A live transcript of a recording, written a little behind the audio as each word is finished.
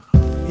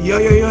Yo,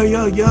 yo, yo,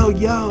 yo, yo,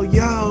 yo,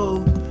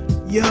 yo,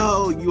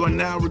 yo. You are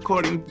now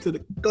recording to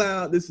the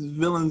cloud. This is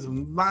Villains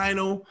and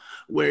Vinyl,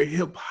 where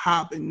hip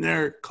hop and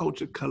nerd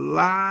culture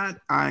collide.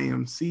 I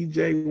am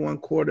CJ,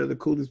 1/4 of the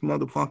coolest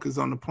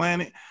motherfuckers on the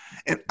planet.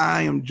 And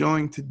I am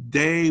joined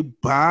today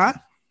by...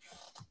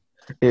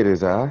 It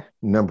is I,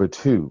 number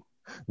 2,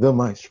 the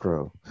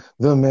maestro,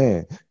 the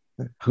man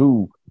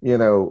who,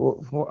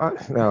 no.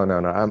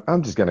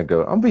 I'm just going to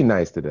go. I'm be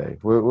nice today.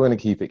 We're going to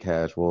keep it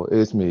casual.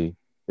 It's me.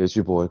 It's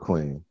your boy,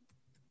 Queen.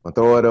 I'll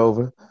throw it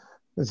over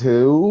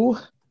to...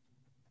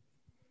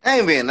 I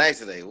ain't being nice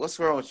today. What's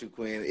wrong with you,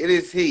 Queen? It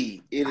is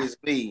he. It is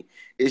me.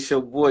 It's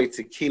your boy,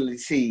 Tequila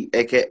T,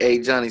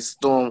 a.k.a. Johnny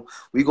Storm.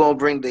 We going to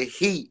bring the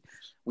heat.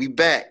 We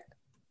back.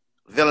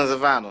 Villains of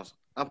Vinyls.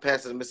 I'm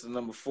passing Mr.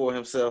 Number 4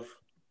 himself.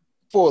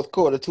 Fourth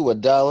quarter to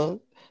 $1.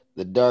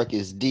 The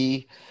darkest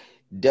D.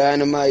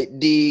 Dynamite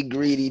D.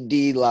 Greedy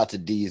D. Lots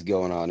of D's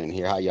going on in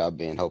here. How y'all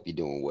been? Hope you're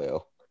doing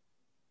well.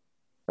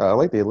 I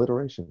like the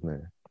alliteration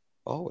there.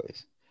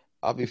 Always.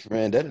 I'll be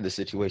Vendetta the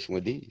situation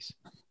with these.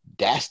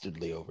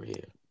 Dastardly over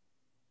here.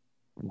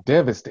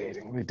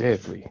 Devastatingly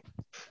deadly.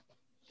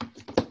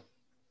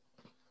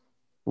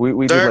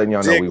 We just letting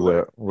y'all know we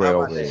were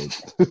railroad.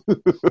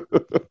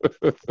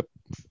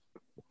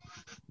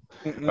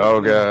 Oh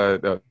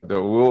God,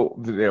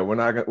 we're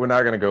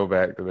not gonna go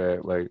back to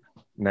that. Like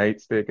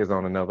Nightstick is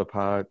on another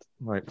podcast.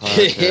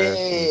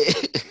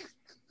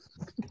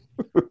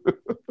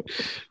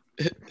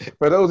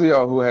 For those of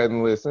y'all who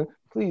hadn't listened,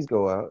 please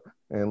go out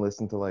and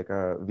listen to like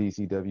our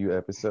VCW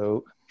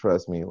episode.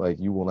 Trust me, like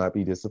you will not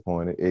be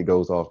disappointed. It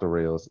goes off the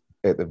rails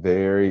at the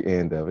very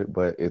end of it,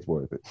 but it's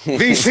worth it.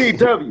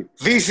 VCW.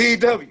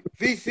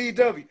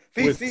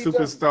 With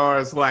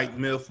superstars like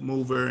Milf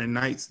Mover and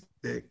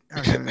Nightstick.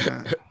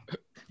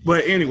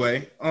 But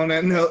anyway, on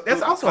that note,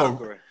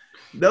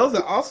 those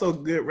are also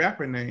good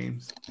rapper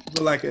names,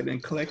 but like an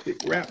eclectic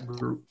rap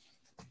group.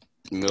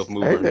 Milf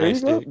Mover and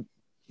Nightstick.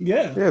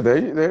 Yeah,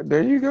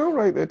 there you go,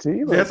 right there,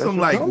 T. That's some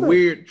like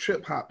weird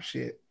trip hop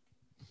shit.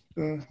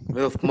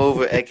 Milf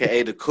Mover,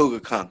 a.k.a. the Cougar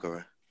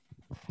Conqueror.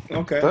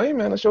 Okay. Tell you,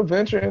 man, that's your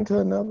venture into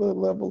another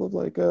level of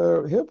like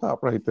hip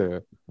hop right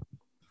there.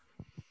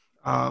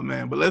 Oh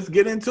man, but let's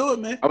get into it,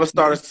 man. I'm gonna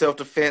start a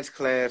self-defense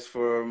class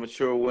for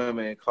mature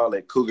women and call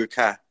it Cougar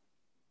Kai.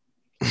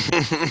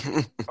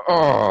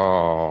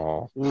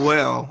 Oh,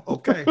 well,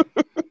 okay.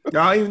 Y'all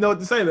don't even know what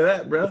to say to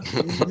that, bro.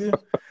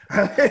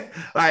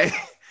 Like,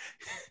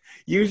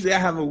 usually I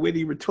have a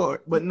witty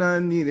retort, but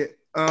none needed.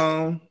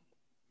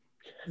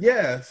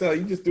 Yeah, so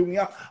you just threw me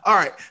off. All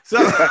right, so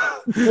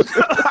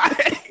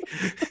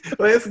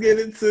let's get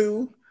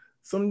into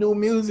some new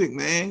music,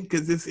 man,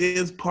 because this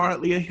is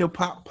partly a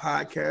hip-hop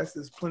podcast.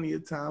 There's plenty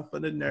of time for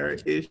the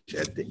nerd-ish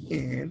at the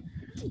end,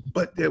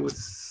 but there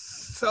was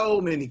so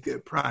many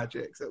good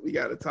projects that we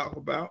got to talk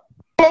about.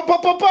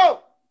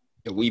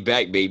 And we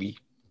back, baby.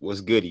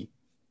 What's goody?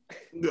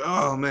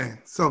 Oh, man,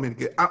 so many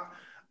good.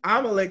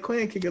 I'm going to let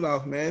Quinn kick it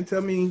off, man.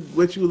 Tell me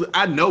what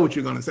I know what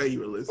you're going to say you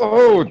were listening to.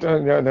 Oh,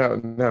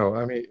 no.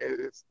 I mean,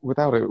 it's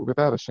without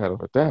a shadow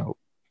of a doubt.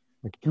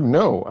 Like,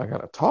 I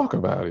got to talk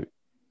about it.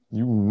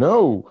 There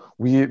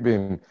have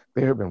been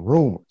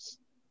rumors.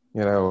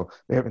 There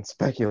have been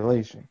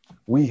speculation.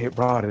 We had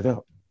brought it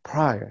up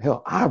prior.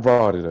 Hell, I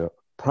brought it up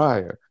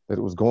prior that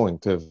it was going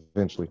to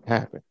eventually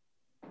happen.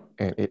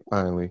 And it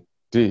finally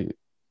did.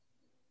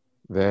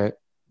 That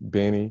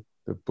Benny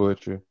the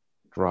Butcher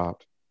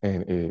dropped,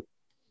 and it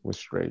was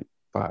straight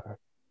fire.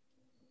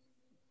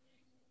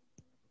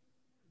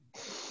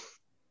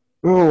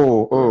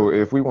 Oh,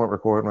 if we weren't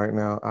recording right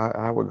now,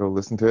 I would go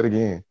listen to it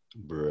again.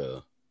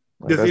 Bruh.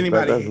 Does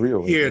anybody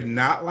here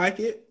not like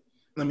it?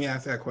 Let me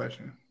ask that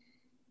question.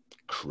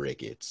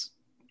 Crickets.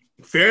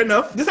 Fair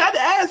enough. Just had to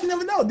ask. You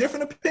never know.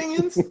 Different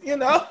opinions,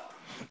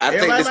 I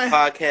think this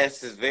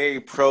podcast is very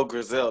pro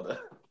Griselda.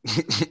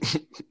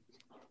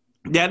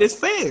 That is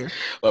fair.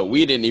 But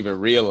we didn't even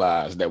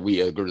realize that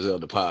we are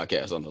Griselda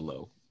podcast on the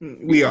low.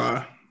 We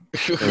are.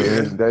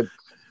 That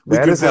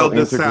is how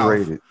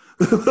integrated.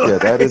 Yeah,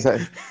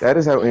 that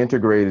is how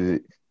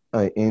integrated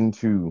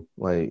into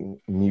like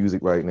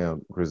music right now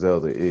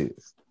Griselda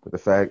is. But the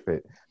fact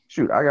that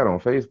I got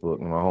on Facebook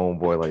and my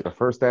homeboy, like the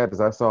first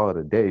status I saw of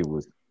the day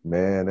was,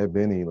 man, that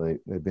Benny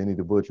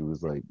the Butcher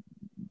was like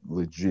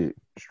legit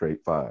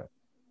straight fire.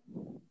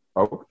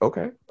 Oh,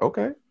 okay.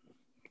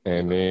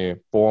 And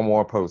then 4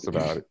 more posts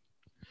about it.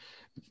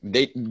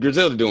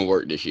 Griselda doing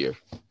work this year.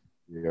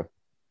 Yeah.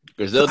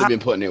 Griselda been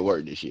putting in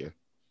work this year.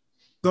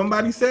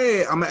 Somebody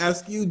said, I'm gonna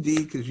ask you,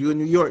 D, because you're a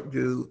New York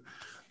dude.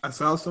 I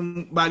saw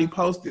somebody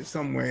posted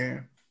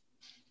somewhere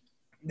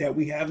that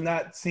we have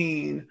not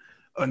seen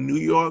a New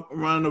York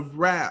run of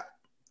rap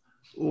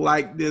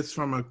like this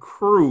from a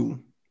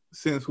crew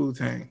since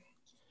Wu-Tang.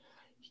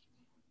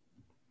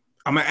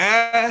 I'm gonna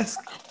ask.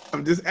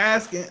 I'm just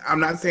asking. I'm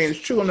not saying it's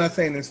true. I'm not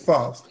saying it's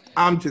false.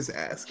 I'm just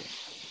asking.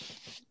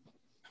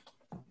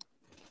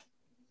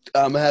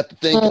 I'm gonna have to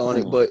think on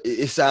it, but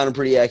it's sounding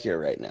pretty accurate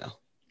right now.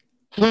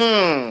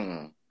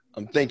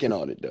 I'm thinking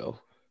on it though.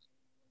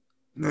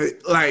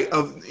 Like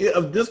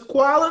of this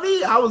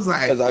quality, I was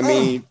like, Because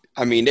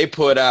I mean, they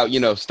put out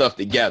stuff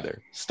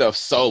together, stuff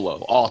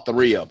solo, all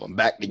three of them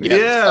back together.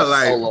 Yeah, stuff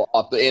like solo,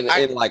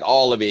 and like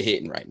all of it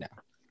hitting right now.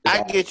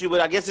 I get you,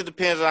 but I guess it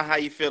depends on how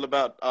you feel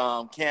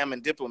about Cam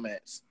and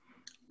Diplomats.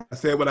 I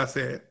said what I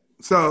said.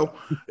 So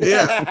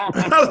yeah,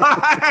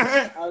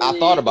 I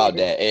thought about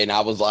that, and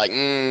I was like, So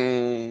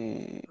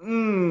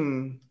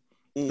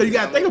you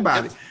gotta think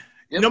about it.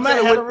 No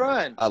matter what,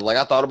 run. I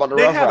thought about the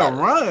they Rough had Riders.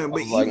 a run,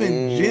 but like,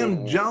 even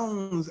Jim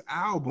Jones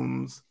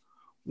albums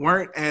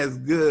weren't as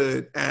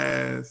good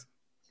as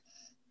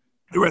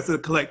the rest of the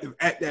collective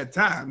at that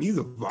time. He's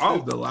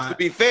evolved a To lot.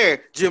 be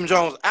fair, Jim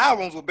Jones'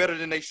 albums were better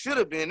than they should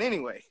have been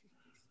anyway.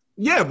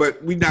 Yeah,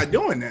 but we're not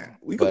doing that.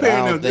 We But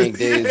comparing I don't them think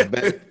there's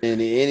better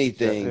than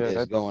anything Yeah,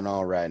 that's going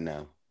on right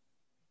now.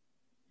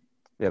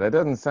 Yeah, that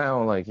doesn't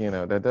sound like a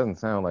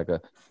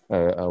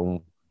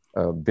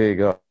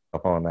big up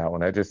on that one.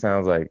 That just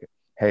sounds like,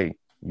 hey,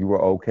 you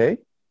were okay.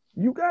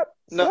 You got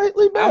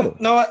slightly better.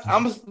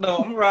 I'm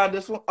gonna ride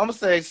this one. I'm gonna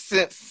say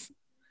since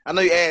I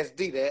know you asked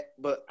D that,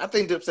 but I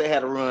think Dipset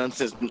had a run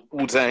since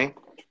Wu-Tang.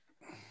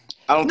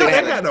 I don't think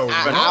they they had no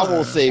run. I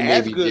will say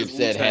As maybe good as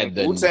Dipset had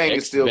the Wu-Tang is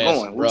next still best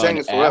going. run Wu-Tang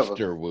is forever.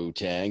 after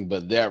Wu-Tang,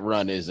 but that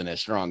run isn't as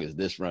strong as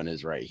this run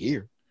is right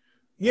here.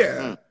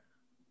 Yeah.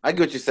 I get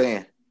what you're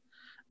saying.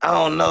 I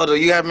don't know though.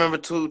 You gotta remember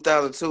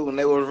 2002 when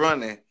they were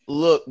running.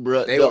 Look,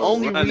 bro, They the were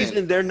only running.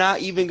 reason they're not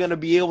even going to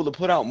be able to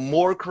put out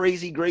more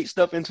crazy great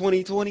stuff in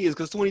 2020 is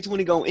because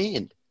 2020 going to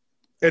end.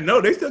 And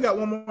no, they still got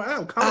one more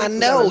album. I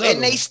know,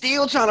 and they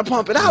still trying to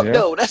pump it out,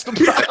 though. That's the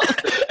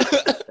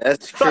problem.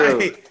 That's true.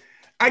 Like,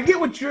 I get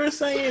what you're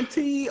saying,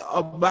 T,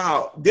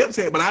 about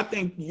Dipset, but I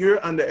think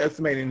you're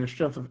underestimating the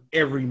strength of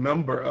every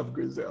member of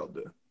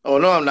Griselda. Oh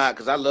no, I'm not,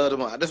 because I love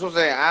them. That's what I'm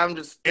saying. I'm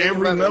just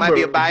Every member might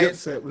be a of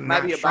bias. Dipset was Might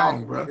not be a strong,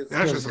 bias bro. because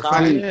That's it's just a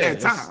fact Yeah, at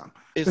that time.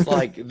 It's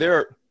like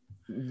they're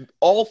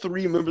all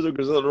three members of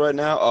Griselda right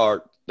now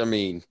are, I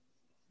mean,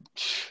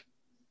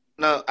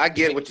 No, I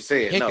get what you're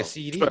saying. pick No, a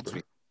CD, trust bro.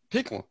 me.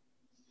 Pick one.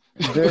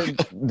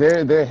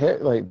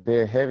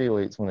 They're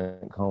heavyweights when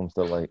it comes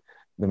to like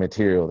the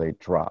material they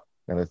drop.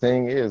 And the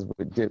thing is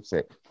with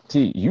Dipset,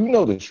 T, you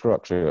know the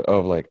structure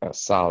of like a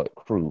solid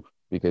crew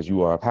because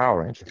you are a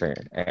Power Ranger fan,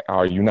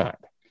 are you not?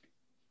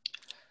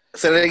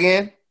 Say that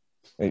again.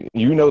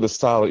 You know the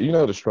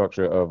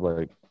structure of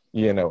like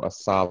a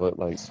solid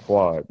like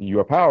squad.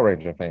 You're a Power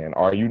Ranger fan,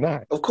 are you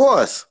not? Of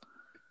course.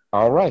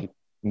 All right.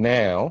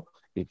 Now,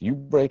 if you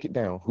break it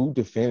down, who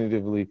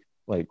definitively,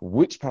 like,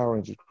 which Power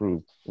Ranger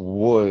crew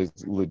was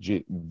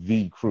legit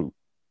the crew?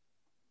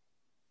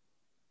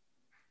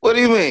 What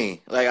do you mean?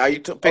 Like, are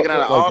you picking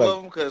out of all of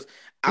them? Because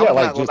I'm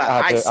not gonna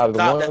lie. I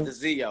stopped at the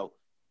Zeo.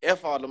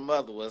 F all the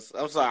mother was.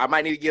 I'm sorry. I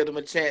might need to give them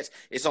a chance.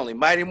 It's only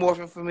Mighty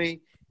Morphin for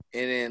me,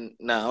 and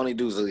then I only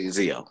do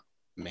Zeo.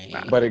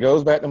 Man, But it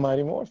goes back to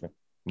Mighty Morphin.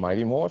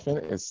 Mighty Morphin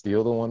is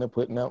still the one that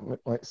putting out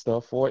like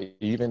stuff for it,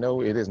 even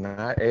though it is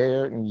not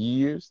aired in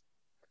years.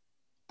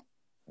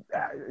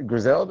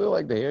 Griselda,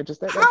 like they are just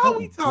that. How are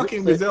we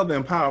talking Griselda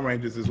and Power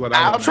Rangers is what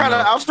I was trying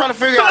to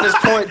figure out this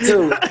point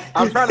too.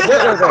 I'm trying to figure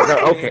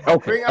out. Okay.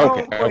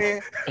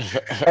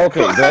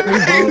 Let me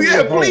bring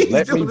it home.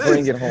 Let me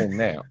bring it home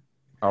now.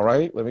 All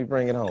right, let me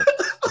bring it home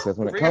because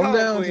when it comes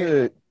down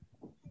to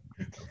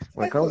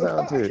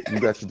it, you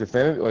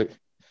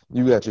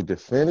got your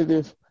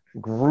definitive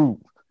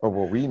group of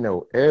where we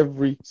know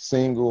every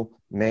single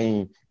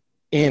name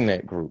in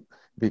that group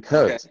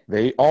because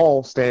they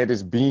all stand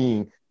as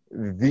being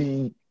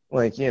the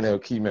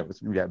key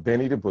members. We got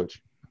Benny the Butcher,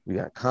 we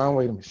got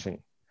Conway the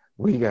Machine,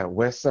 we got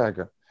West Side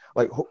Gun.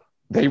 Like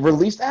they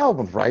released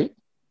albums, right?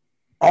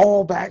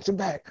 All back to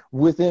back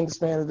within the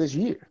span of this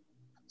year.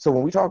 So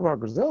when we talk about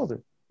Griselda,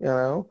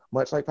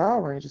 much like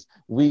Power Rangers,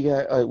 we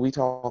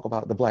talk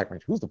about the Black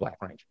Ranger. Who's the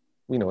Black Ranger?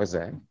 We know it's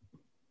Zach.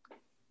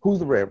 Who's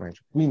the Red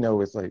Ranger? We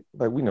know it's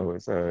we know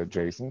it's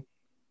Jason.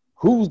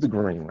 Who's the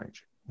Green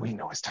Ranger? We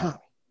know it's Tommy.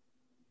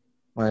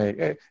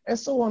 Like and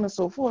so on and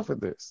so forth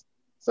with this.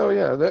 So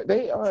yeah,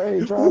 they are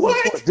a driving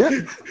force.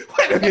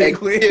 Wait a minute,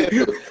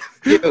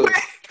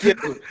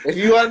 if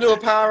you want to do a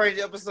Power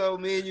Ranger episode,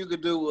 me and you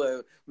could do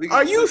what?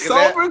 Are you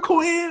sober,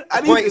 Quinn?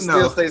 I need to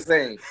know. Still stay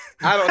sane.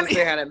 I don't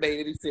understand how that made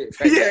any sense.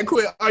 Yeah,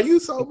 Quinn, are you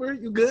sober?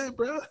 You good,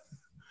 bro?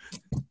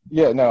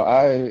 Yeah, no,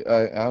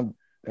 I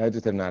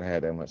just have not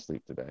had that much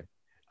sleep today.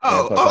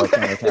 Oh,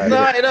 okay. No.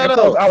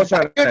 I was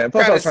trying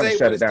to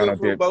shut it down on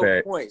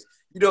Dipset.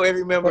 You know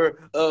every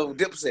member of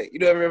Dipset. You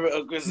know every member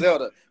of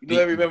Griselda. You know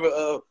every member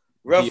of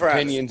Rough the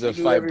Riders. opinions of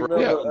Fight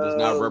Bro does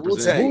not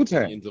represent the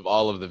opinions of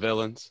all of the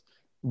villains.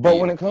 But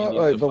when it comes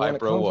down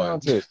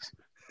to it,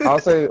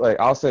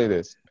 I'll say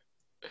this: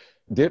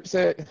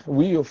 Dipset,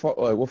 we're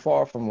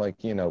far from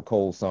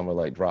cold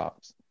summer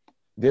drops.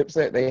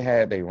 Dipset, they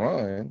had a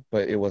run,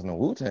 but it wasn't a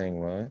Wu-Tang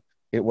run.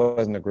 It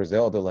wasn't a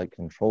Griselda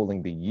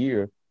controlling the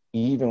year,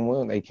 even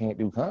when they can't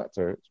do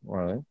concerts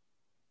run.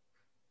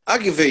 I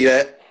can feel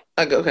that.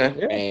 Okay.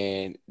 Yeah.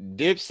 And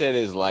Dipset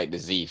is like the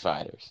Z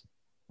Fighters.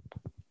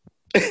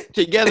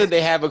 Together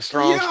they have a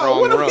strong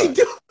what run. do we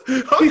do?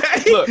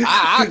 Okay. Look,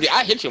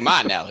 I hit you with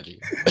my analogy.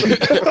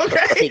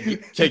 Okay.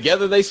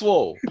 Together they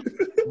swole,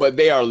 but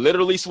they are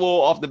literally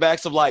swole off the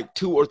backs of like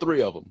 2 or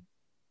 3 of them.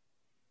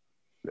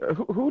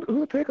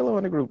 Who Piccolo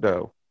in the group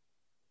though?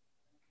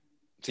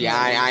 See,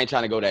 I ain't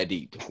trying to go that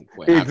deep.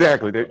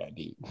 Exactly. That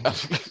deep.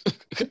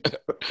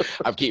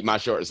 I'm keeping my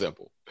short and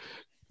simple.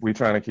 We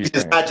trying to keep.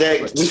 Sorry,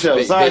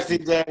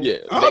 CJ. Yeah.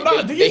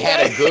 Oh, they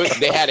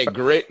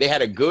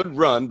had a good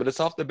run, but it's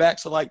off the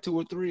backs of like 2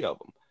 or 3 of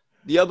them.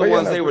 The other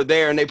ones they were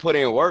there and they put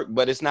in work,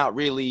 but it's not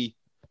really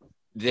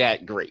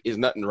that great. It's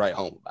nothing to write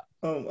home about.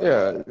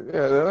 Yeah.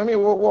 I mean,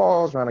 what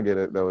I was trying to get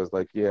at though is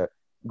like, yeah,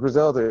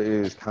 Griselda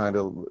is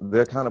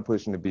they're kind of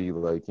pushing to be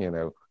like,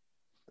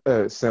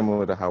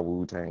 similar to how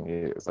Wu-Tang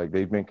is. Like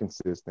they've been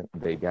consistent.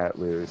 They got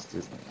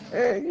lyricists.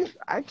 And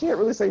I can't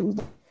really say who's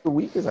the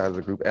weakest out of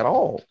the group at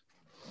all.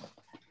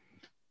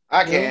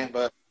 I can,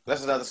 but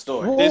that's another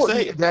story.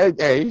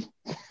 Hey.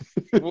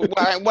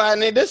 Why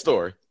ain't this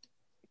story?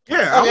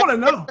 Yeah, I want to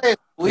know.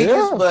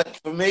 Weakest, but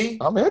for me,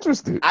 I'm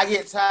interested. I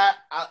get tired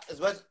as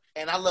much,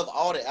 and I love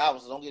all the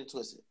albums. So don't get it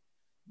twisted.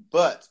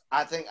 But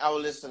I think I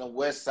would listen to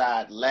West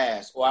Side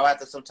last, or I have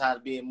to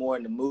sometimes be more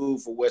in the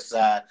mood for West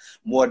Side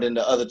more than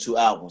the other 2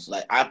 albums.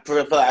 Like I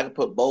prefer I can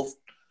put both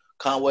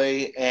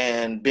Conway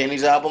and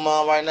Benny's album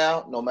on right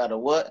now, no matter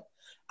what.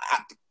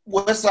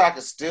 West Side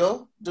could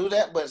still do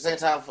that, but at the same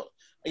time,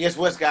 I guess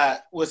West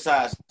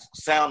Side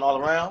sound all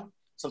around.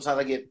 Sometimes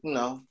I get,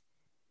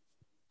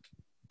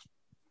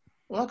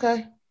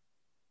 okay.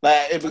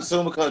 Like it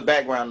soon becomes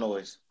background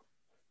noise.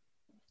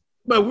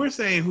 But we're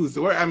saying who's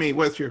the worst. I mean,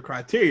 what's your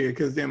criteria?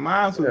 Because then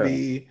mine would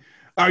be,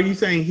 are you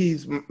saying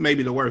he's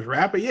maybe the worst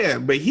rapper? Yeah,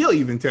 but he'll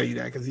even tell you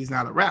that because he's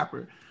not a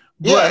rapper.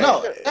 But,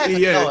 no.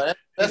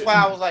 That's why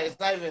I was like, it's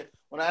not even,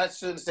 when I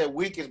shouldn't have said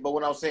weakest, but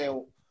when I was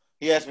saying,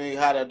 he asked me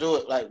how to do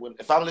it. Like,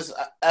 if I'm listening,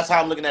 that's how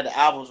I'm looking at the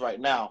albums right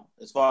now.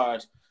 As far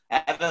as,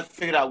 I haven't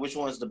figured out which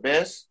one's the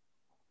best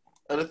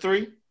of the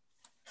 3.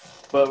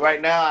 But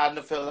right now, I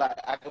feel like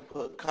I can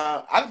put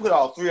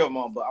all 3 of them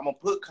on, but I'm going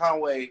to put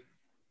Conway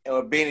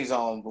or Benny's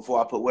on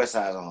before I put West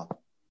Side on.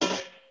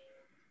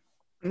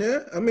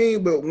 Yeah, I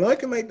mean, but one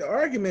can make the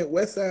argument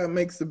West Side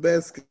makes the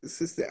best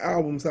consistent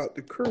albums out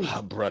the crew.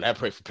 Oh, bro, that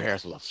Pray for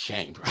Paris was a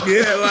shame, bro.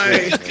 Yeah,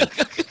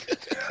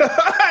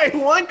 like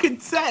one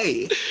could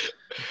say.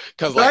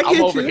 Because I'm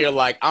over here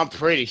like, I'm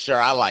pretty sure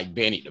I like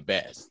Benny the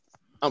best.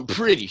 I'm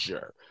pretty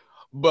sure.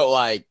 But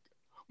like,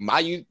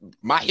 my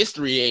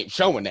history ain't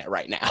showing that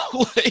right now.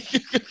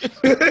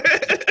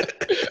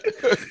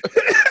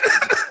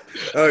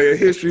 Oh, your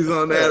history's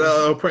on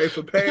that Pray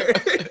for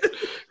Paris.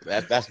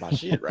 That's my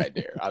shit right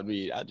there. I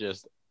mean, I'm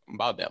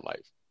about that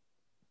life.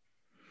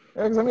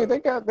 Yeah, 'cause I mean, they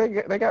got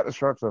the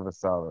structure of a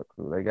solid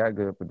crew. They got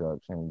good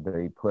production.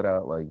 They put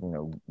out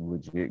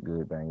legit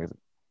good bangers.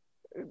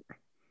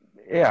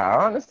 Yeah,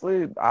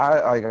 honestly,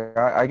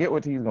 I get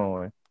what he's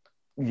going.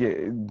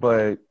 Yeah,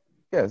 but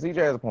yeah, CJ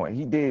has a point.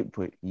 He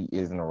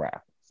isn't a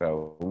rapper.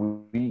 So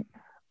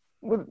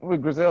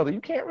with Griselda,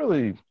 you can't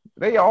really.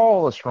 They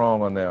all are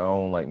strong on their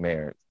own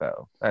merits,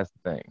 though. That's the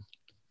thing.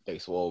 They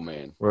swole,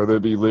 man. Whether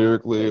it be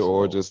lyrically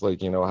or just how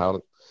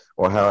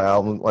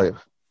albums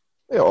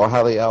or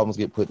how the albums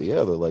get put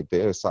together. Like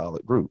they're a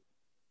solid group.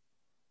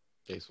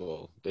 They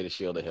swole. They the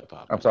shield of hip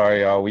hop. I'm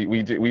sorry, y'all.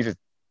 We just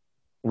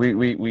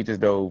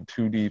dove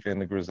too deep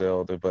into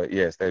Griselda, but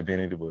yes, that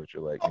Benny the Butcher.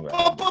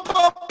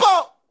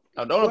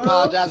 Oh, don't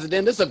apologize.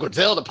 Then this is a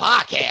Griselda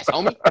podcast,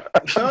 homie. I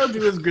told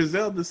you it's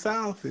Griselda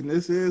South, and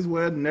this is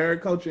where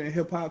nerd culture and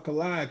hip hop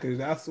collide. Because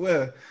I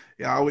swear,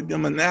 y'all with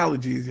them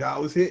analogies,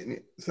 y'all was hitting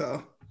it.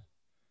 So,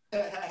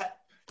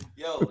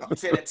 yo, you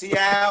said that T.I.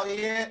 out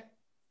yet?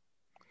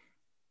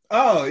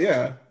 Oh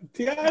yeah,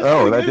 T.I.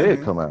 Oh, that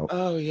did come out.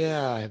 Oh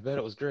yeah, I bet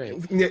it was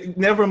great.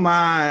 Never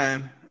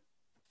mind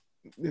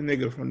the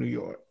nigga from New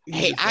York.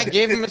 Hey, I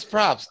gave him his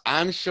props.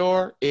 I'm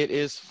sure it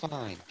is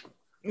fine.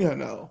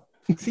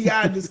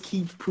 T.I. just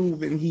keeps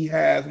proving he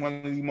has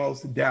one of the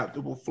most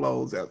adaptable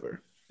flows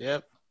ever.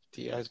 Yep,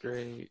 T.I.'s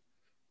great.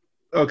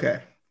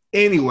 Okay.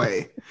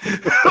 Anyway. You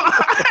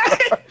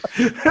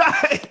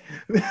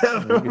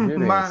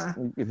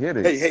could hit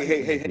it.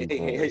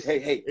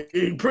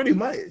 Hey. Pretty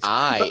much.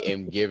 I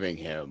am giving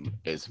him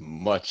as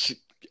much.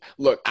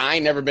 Look, I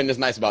ain't never been this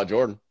nice about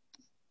Jordan.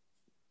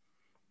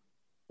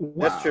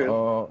 Wow. That's true.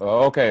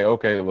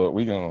 Okay. Look,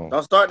 we gonna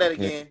don't start that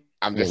again.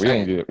 I'm just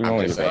saying. We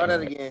don't get start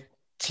that again.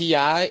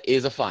 T.I.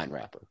 is a fine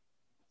rapper.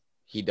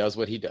 He does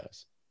what he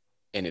does,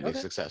 and it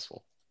is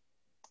successful.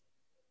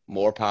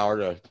 More power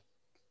to.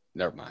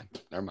 Never mind.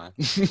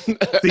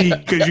 See,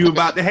 because you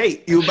about to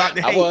hate.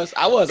 I was.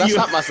 I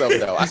stopped myself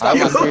though. I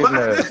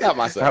stopped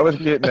myself. I was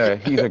getting there.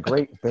 He's a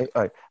great.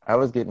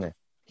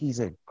 He's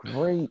a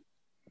great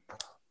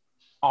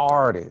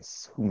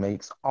artist who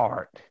makes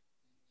art.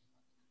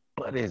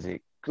 But is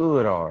it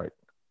good art?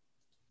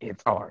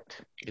 It's art.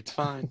 It's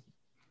fine.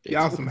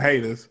 Y'all some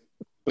haters.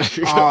 I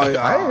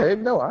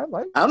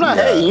like. I'm not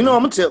hating. You know,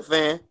 I'm a Tip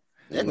fan.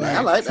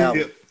 I like that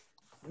album.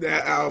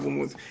 That album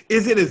was.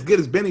 Is it as good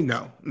as Benny?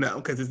 No,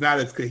 because it's not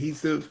as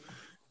cohesive.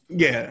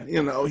 Yeah,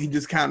 he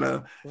just kind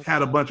of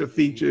had a bunch of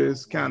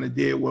features, kind of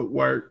did what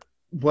worked.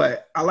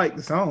 But I like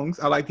the songs.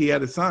 I like he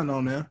had his son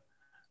on there.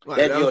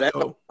 Like, That's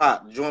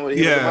pop. Joint with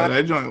him. Yeah,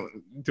 that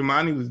joint.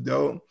 Damani was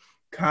dope.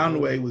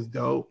 Conway was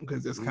dope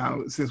because that's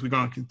kind of since we're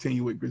gonna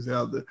continue with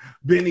Griselda.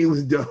 Benny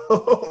was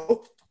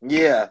dope.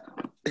 Yeah,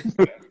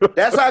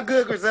 that's how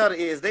good Griselda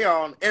is. They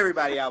are on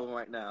everybody's album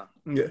right now.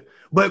 Yeah,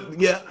 but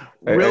yeah,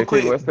 real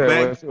quick,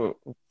 back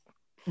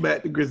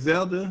to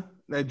Griselda.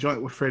 That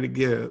joint with Freddie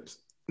Gibbs.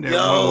 That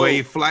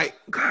one-way flight.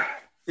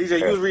 DJ,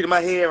 you was reading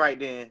my head right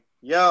then.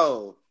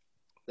 Yo,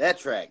 that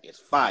track is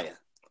fire.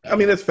 I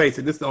mean, let's face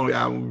it. This is the only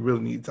album we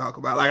really need to talk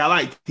about. Like, I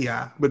like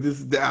T.I., but this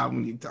is the album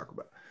we need to talk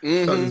about.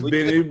 Mm-hmm. So it's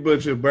Benny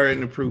Butcher,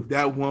 Burden of Proof.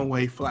 That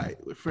one-way flight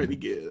with Freddie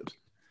Gibbs.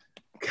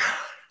 God.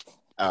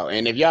 Oh,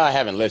 and if y'all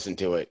haven't listened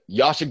to it,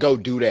 y'all should go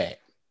do that.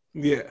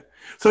 Yeah.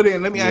 So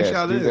then let me ask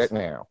y'all this. That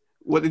now.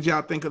 What did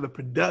y'all think of the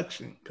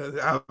production? Because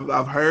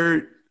I've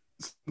heard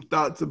some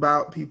thoughts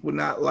about people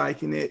not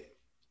liking it,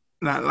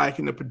 not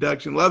liking the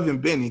production. Loving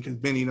Benny because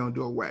Benny don't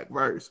do a whack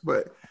verse,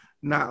 but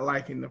not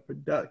liking the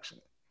production.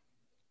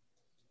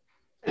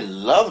 I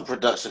love the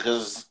production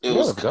because it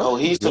was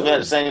cohesive at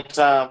the same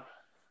time.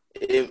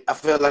 I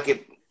felt like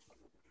it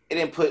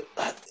didn't put.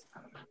 I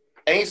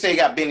ain't say it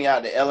got Benny out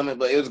of the element,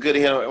 but it was good to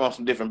hear him on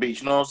some different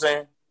beats. You know what I'm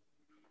saying?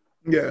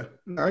 Yeah,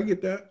 I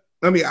get that.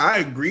 I mean, I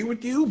agree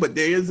with you, but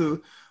there is a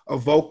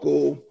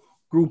vocal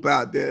group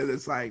out there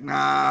that's like,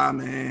 nah,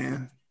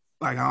 man.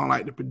 Like, I don't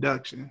like the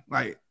production.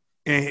 Like,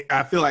 and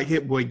I feel like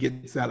Hit Boy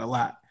gets that a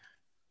lot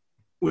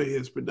with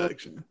his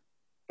production.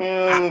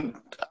 I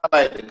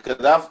like it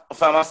because I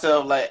found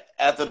myself like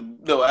after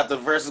the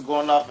verse is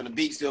going off and the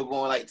beat still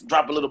going, like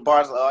drop a little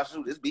bars. Like, oh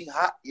shoot, this beat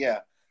hot.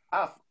 Yeah,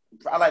 I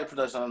like the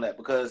production on that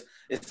because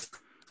it's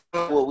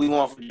what we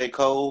want from J.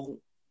 Cole.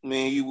 I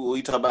mean,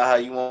 we talk about how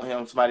you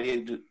want somebody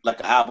to do like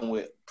an album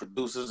with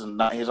producers and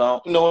not his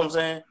own. You know what I'm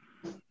saying?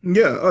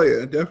 Yeah. Oh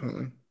yeah.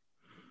 Definitely.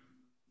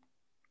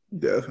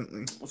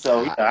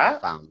 So I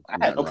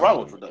had no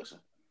problem with production.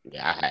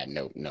 Yeah, I had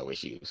no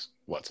issues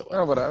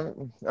whatsoever. No,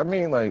 but I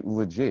mean, like,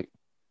 legit,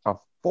 a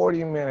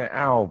 40-minute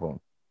album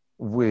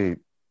with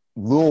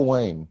Lil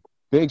Wayne,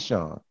 Big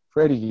Sean,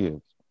 Freddie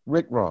Gibbs,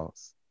 Rick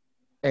Ross,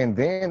 and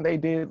then they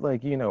did,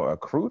 like, a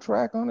crew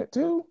track on it,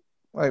 too?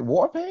 Like,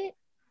 Warpaint?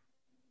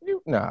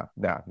 Nah.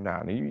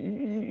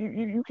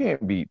 You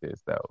can't beat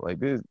this, though.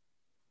 Like, this,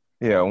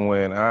 yeah,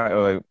 when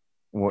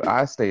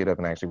I stayed up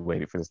and actually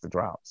waited for this to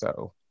drop,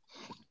 so...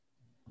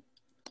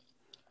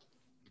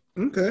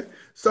 Okay.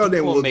 So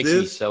then what makes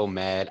me so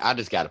mad? I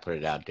just got to put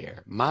it out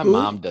there. My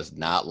mom does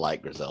not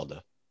like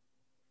Griselda.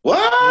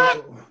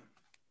 What?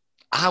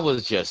 I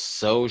was just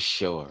so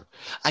sure.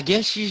 I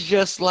guess she's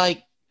just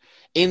like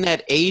in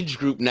that age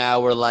group now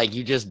where like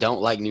you just don't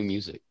like new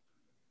music.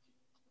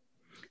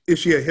 Is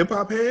she a hip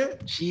hop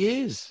head?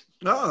 She is.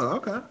 Oh,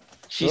 okay.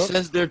 She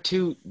says they're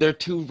too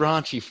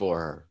raunchy for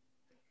her.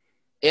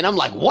 And I'm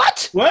like,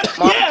 what? What?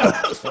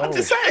 Yeah, I was about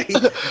to say.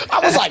 I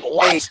was like,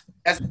 what?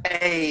 That's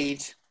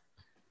age.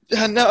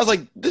 And I was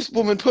like, this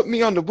woman put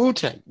me on the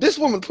Wu-Tang. This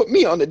woman put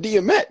me on the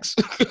DMX.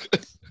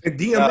 And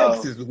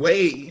DMX is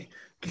way.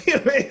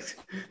 DMX.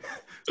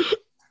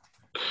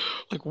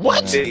 Like,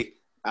 what?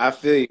 I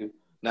feel you.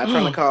 Not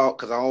trying to call,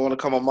 because I don't want to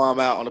call my mom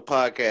out on the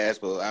podcast,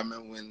 but I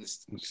remember when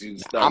she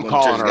started, I'm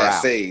calling her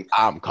out. Saved.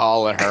 I'm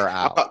calling her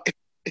out.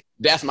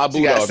 That's my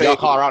boo dog. If y'all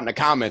call her out in the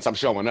comments, I'm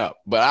showing up.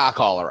 But I'll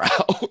call her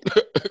out.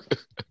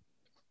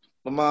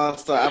 My mom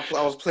started,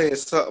 I was playing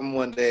something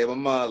one day. My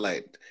mom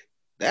like,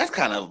 that's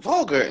kind of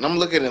vulgar. And I'm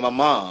looking at my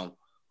mom,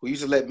 who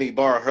used to let me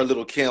borrow her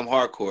little Kim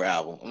Hardcore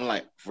album. I'm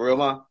like, for real,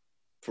 Mom?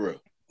 For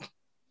real.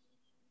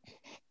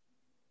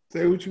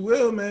 Say what you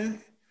will,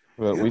 man.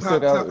 Well, we still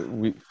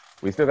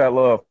got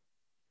love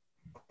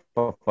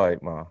for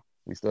Fight, Ma.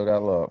 We still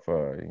got love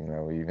for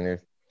her, even if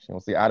she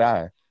don't see eye to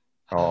eye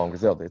on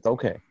Griselda. It's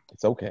okay.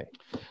 It's okay.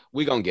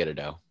 We gonna get her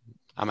though.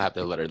 I'm gonna have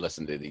to let her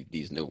listen to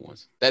these new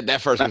ones.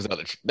 That first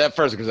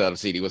Griselda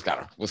CD was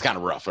kind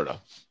of rough for the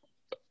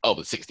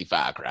over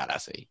 65 crowd, I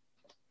see.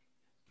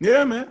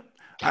 Yeah, man.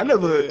 I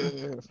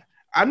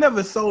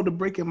never sold a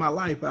brick in my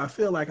life, but I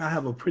feel like I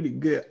have a pretty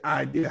good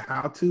idea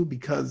how to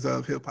because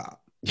of hip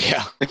hop.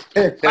 Yeah.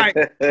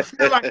 I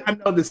feel like I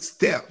know the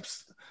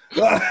steps.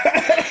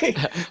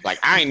 Like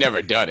I ain't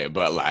never done it,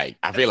 but like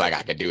I feel like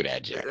I could do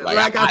that, Jack.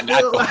 Like I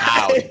know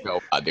how to go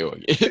about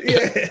doing it.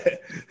 Yeah.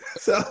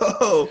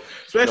 So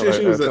especially if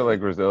she was I feel like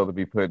Griselda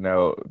be putting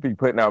out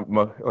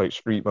like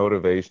street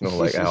motivational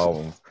like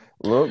albums.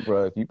 Look,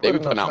 bro, if you put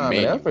enough time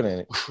and effort in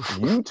it,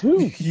 you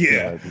too.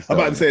 Yeah, I'm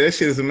about to say that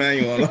shit is a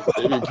manual.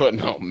 They be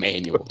putting out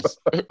manuals.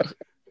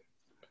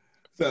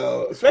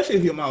 So, especially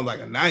if your mom's like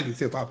a 90s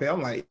hip hop head,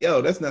 I'm like,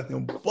 yo, that's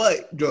nothing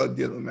but drug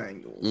dealer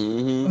manuals.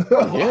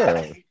 Mm-hmm.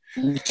 Yeah.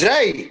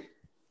 Jay.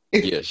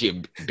 Yeah, she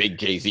a big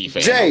Jay-Z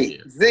fan. Jay,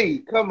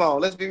 Z, come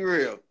on, let's be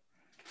real.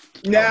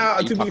 Now,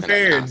 to be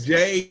fair,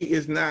 Jay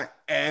is not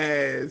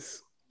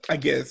as, I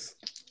guess,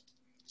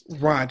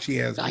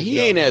 raunchy as he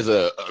ain't as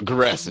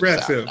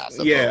aggressive.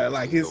 Yeah,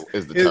 like his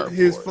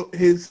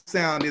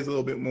sound is a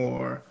little bit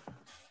more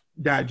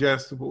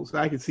digestible, so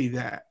I can see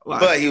that.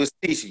 Like, But he was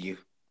teaching you.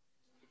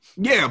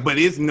 yeah, but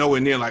it's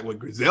nowhere near like what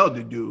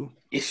Griselda do.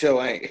 It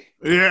sure ain't.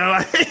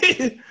 Yeah,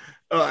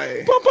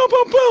 like Boom, boom,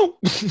 boom,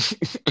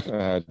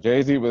 boom.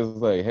 Jay-Z was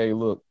like, hey,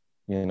 look,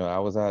 I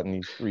was out in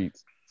these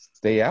streets.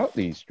 Stay out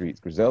these streets.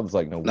 Griselda's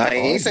like, no, No, he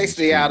ain't say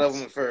stay out of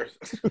them first.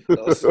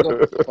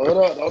 Hold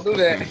up, don't do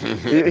that.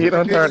 He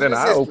done turned an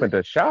eye open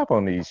to shop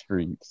on these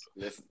streets.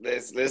 Let's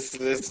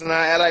not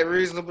act like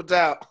reasonable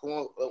doubt.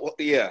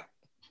 Yeah.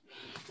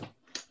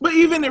 but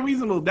even in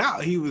Reasonable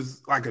Doubt, he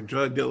was like a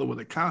drug dealer with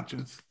a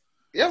conscience.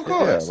 Yeah, of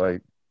course. Yeah,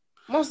 like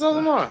Most of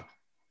them are.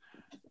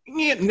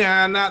 Yeah,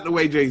 nah, not the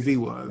way Jay-Z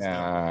was.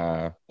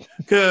 nah.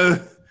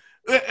 But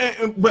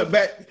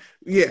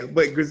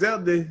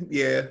Griselda,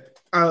 yeah,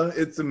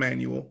 it's a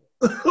manual.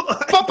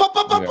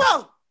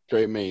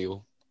 Straight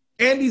manual.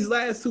 And these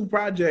last two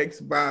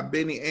projects by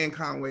Benny and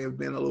Conway have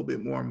been a little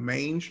bit more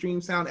mainstream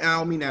sound. And I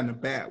don't mean that in a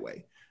bad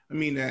way. I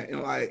mean that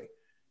in like,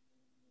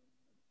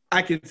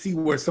 I can see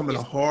where some of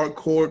the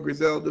hardcore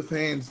Griselda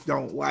fans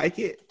don't like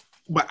it,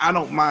 but I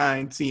don't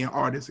mind seeing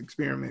artists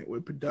experiment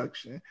with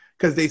production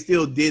because they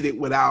still did it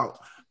without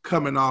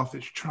coming off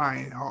as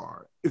trying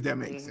hard, if that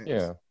makes sense.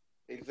 Yeah.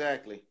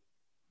 Exactly.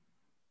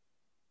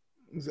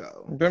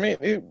 So I mean,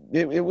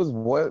 it was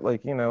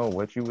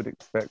what you would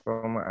expect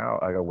from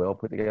like a well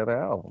put together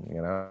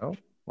album,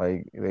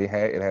 Like it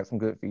had some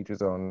good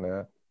features on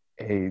there.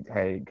 It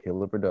had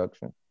killer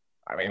production.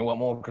 I mean, what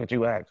more could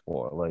you ask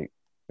for? Like,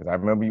 because I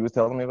remember you was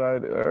telling me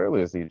about it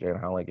earlier, CJ, and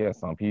how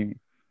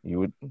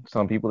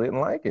some people didn't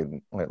like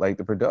it, like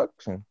the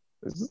production.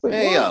 It's just like,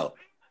 Hey, yo,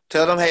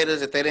 tell them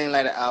haters if they didn't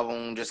like the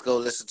album, just go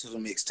listen to the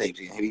mixtape.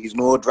 He's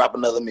more drop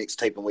another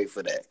mixtape and wait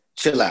for that.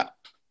 Chill out,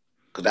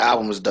 because the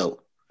album was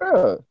dope.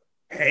 Yeah.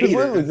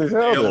 haters they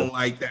don't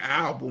like the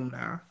album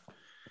now.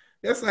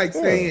 That's like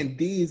saying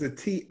D's a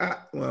T.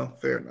 Well,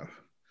 fair enough.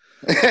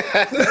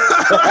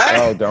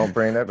 Oh, don't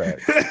bring that back.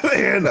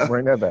 Fair enough.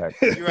 Bring that back.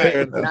 You're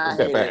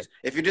right.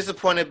 If you're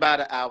disappointed by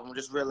the album,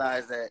 just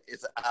realize that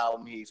it's an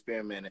album he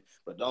experimented.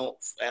 But don't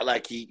act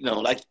like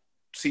like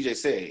CJ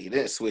said, he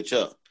didn't switch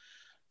up.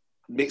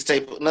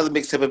 Another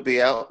mixtape will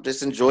be out.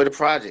 Just enjoy the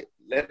project.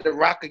 Let it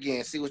rock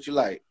again. See what you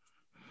like.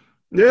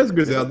 There's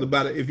Griselda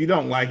about it. If you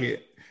don't like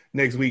it,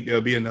 next week there'll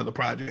be another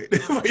project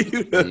for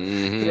you.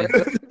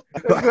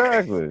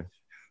 Exactly.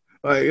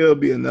 Like it'll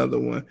be another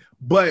one.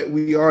 But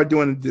we are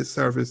doing a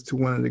disservice to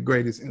one of the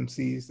greatest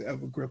MCs to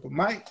ever grip a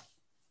mic.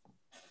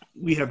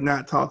 We have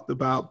not talked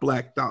about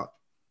Black Thought's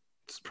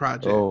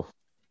project.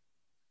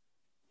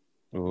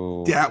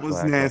 Oh, that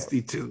was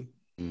nasty too.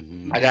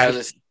 Mm-hmm. I gotta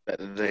listen to that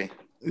today.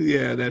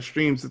 Yeah, that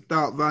Streams of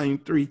Thought Volume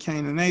 3,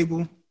 Cain and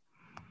Abel.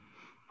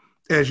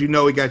 As you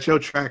know, we got your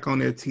track on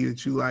there, T,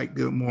 that you like,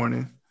 Good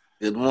Morning.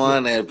 Good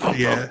morning.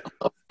 Yeah.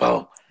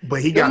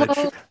 But he got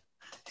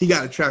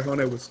a track on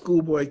there with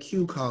Schoolboy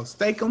Q called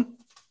Steak'em.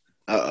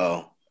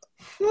 I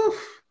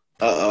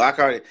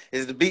caught it.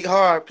 Is the beat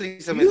hard?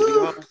 Please tell me the beat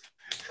hard.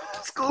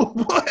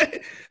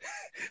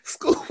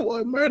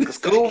 Schoolboy murder.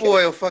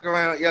 Schoolboy will fuck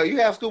around. Yo, you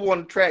have Schoolboy on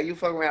the track, you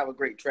fuck around with a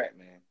great track,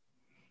 man.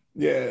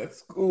 Yeah,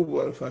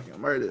 Schoolboy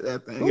fucking murdered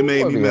that thing. It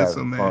made me miss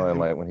him, man.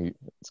 Like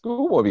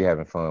Schoolboy be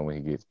having fun when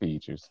he gets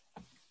features.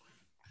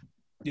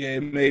 Yeah,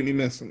 it made me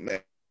miss him,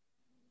 man.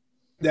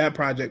 That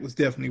project was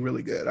definitely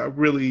really good. I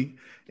really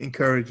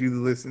encourage you to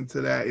listen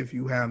to that if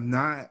you have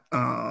not.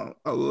 A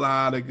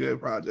lot of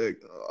good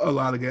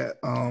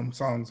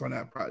songs on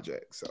that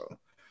project. So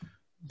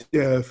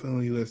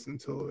definitely listen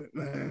to it,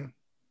 man.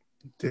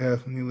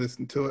 Definitely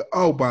listen to it.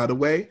 Oh, by the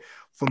way,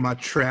 for my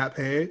trap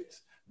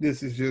heads,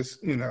 this is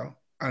just,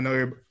 I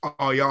know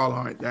all y'all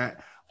aren't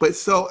that, but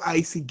So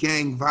Icy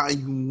Gang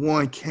Volume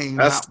 1 came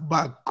out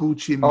by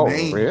Gucci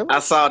Mane. Really? I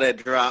saw that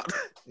drop.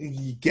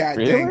 You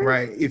goddamn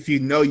right. If you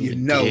know, you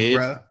know,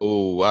 bruh.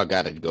 Oh, I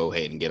gotta go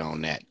ahead and get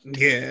on that.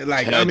 Yeah,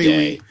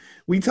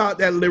 we taught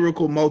that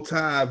lyrical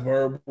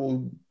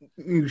multi-verbal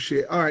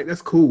shit. All right,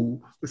 that's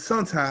cool. But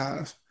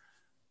sometimes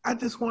I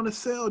just want to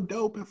sell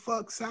dope and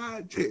fuck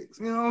side chicks.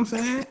 You know what I'm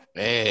saying?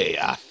 Hey,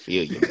 I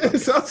feel you.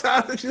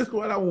 Sometimes it's just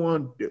what I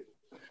want to do.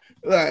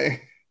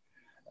 Like,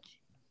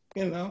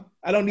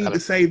 I don't need to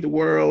save the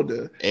world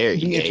to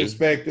be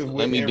introspective.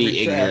 Let me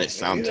be ignorant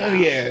sometimes.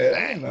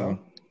 I know.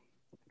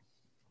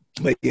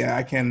 But yeah,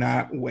 I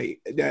cannot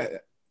wait. I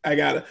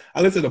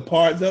listened to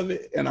parts of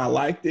it and I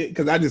liked it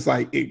because I just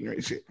like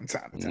ignorant shit from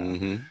time to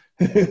time.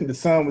 Mm-hmm. The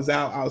sun was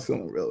out, I was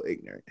feeling real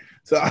ignorant.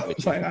 So I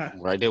was like,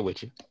 right there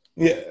with you.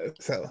 Yeah,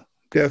 so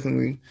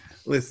definitely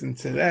listen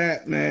to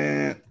that,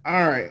 man.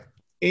 All right.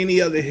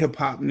 Any other hip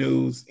hop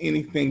news?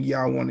 Anything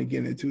y'all want to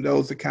get into?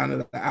 Those are kind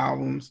of the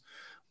albums,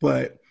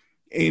 but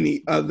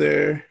any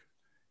other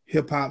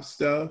hip hop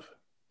stuff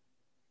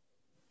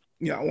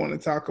y'all want to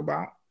talk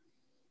about?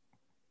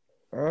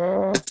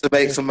 To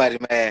make somebody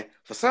mad.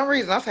 For some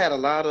reason, I've had a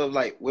lot of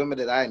women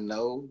that I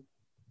know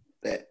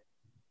that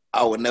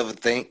I would never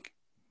think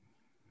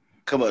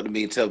come up to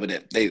me and tell me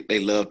that they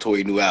love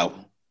Tory's new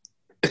album.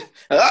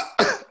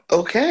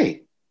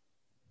 Okay.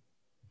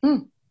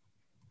 But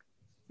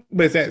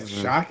is that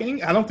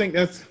shocking? I don't think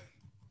that's.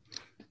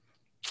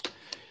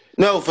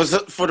 No, for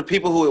the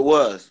people who it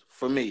was,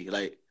 for me,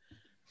 like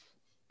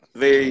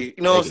very,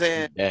 you know what I'm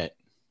saying? That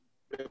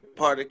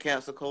Part of the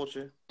cancel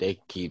culture. they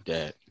keep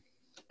that.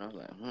 I was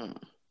like,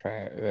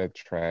 That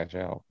trash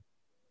out.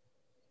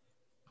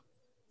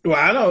 Well,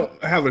 I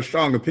don't have a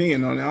strong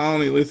opinion on it. I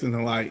only listen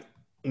to like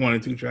one or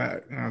two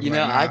tracks. You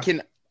know,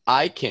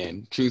 I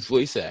can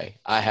truthfully say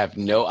I have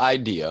no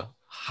idea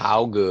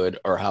how good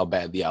or how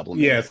bad the album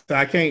is. Yes,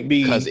 I can't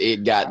be because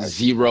it got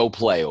zero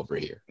play over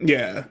here.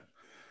 Yeah,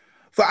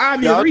 for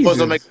obvious I was reasons. supposed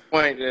to make the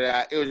point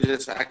that it was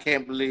just I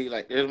can't believe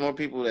like there's more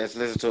people that's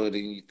listen to it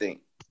than you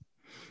think.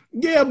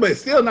 Yeah, but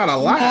still not a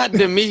lot. Not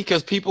to me,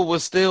 because people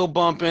was still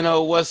bumping.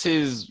 Oh, what's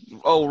his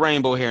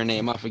rainbow hair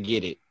name? I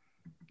forget it.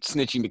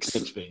 Snitchy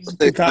McSnitchface.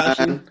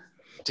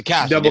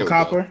 Tekashi. Double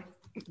Copper.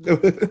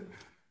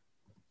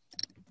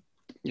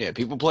 Yeah,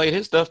 people played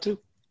his stuff too.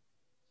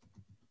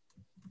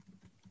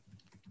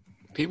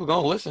 People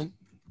gonna listen.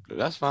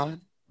 That's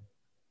fine.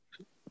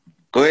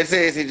 Go ahead and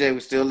say it, CJ. We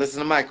still listen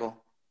to Michael.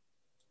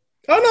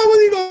 Oh no, what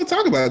are you gonna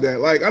talk about that?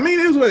 Like, I mean,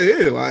 it's what it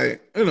is.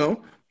 Like, you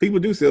know, people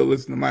do still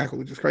listen to Michael,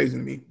 which is crazy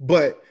to me.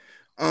 But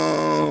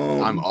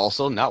I'm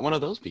also not one of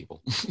those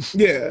people.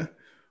 Yeah.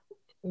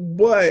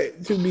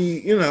 But to be,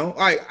 you know,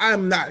 like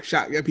I'm not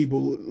shocked that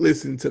people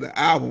listen to the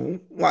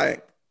album.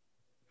 Like,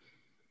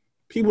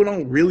 people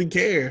don't really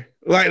care.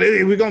 Like,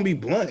 we're gonna be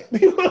blunt.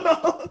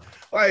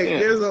 Like, yeah.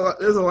 there's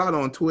a lot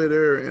on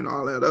Twitter and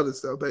all that other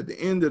stuff. But at the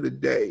end of the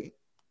day,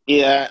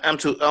 yeah, I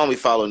don't be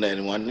following that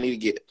anymore. We need to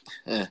get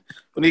a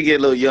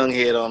little young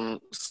head on the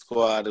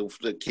squad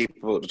to keep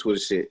up with the Twitter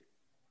shit.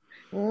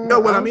 No,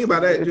 what I mean by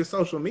that is just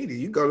social media.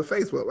 You go to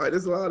Facebook, like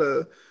there's a lot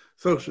of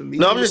social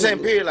media. No, I'm just saying,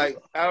 period. Like,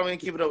 I don't even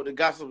keep it up with the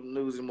gossip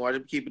news anymore. I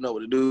just keeping up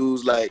with the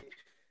news, like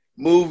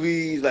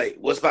movies, like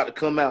what's about to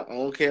come out. I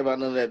don't care about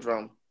none of that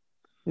drama.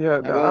 Yeah,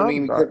 I don't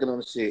even be clicking on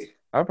the shit.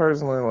 I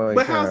personally like.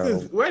 But how's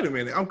this? Wait a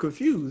minute, I'm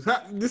confused.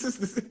 This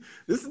is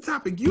the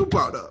topic you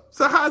brought up.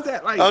 So how's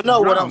that like? Oh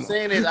no, drama? what I'm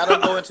saying is I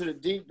don't go into the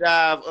deep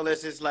dive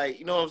unless it's like,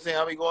 you know what I'm saying.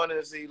 I'll be going in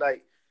and see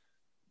like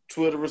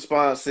Twitter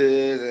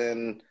responses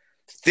and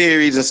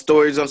theories and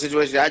stories on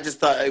situations. I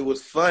just thought it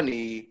was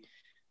funny,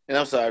 and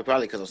I'm sorry,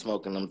 probably because I'm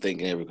smoking. I'm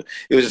thinking it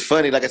was just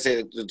funny. Like I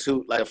said,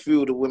 a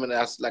few of the women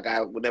that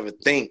I would never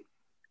think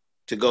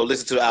to go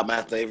listen to the album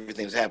after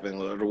everything's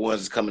happened, or the ones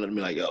that's coming up to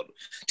me like, yo,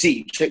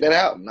 T, check that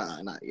out. Nah,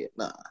 not yet.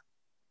 Nah.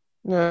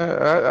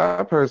 Yeah,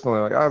 I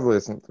personally I've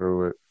listened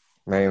through it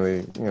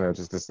mainly,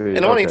 just to see.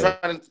 And I'm only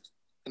trying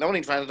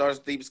to start a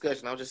deep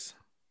discussion. I was just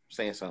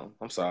saying something.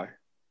 I'm sorry.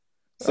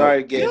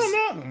 Sorry, guys.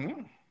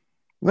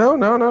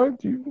 No.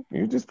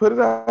 You just put it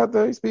out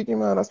there. Speaking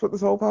mind. That's what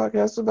this whole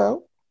podcast is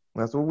about.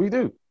 That's what we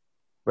do.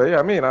 But yeah,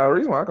 I mean, the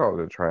reason why I call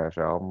it a trash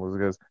album was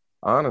because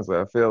honestly,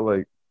 I feel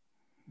like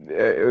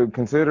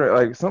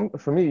considering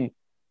for me,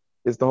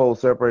 it's the whole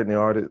separating the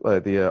artist,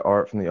 the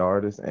art from the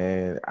artist,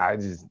 and I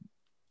just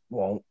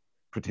won't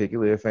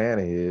particularly a fan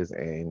of his,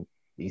 and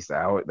he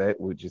soured that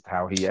with just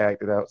how he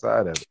acted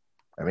outside of it.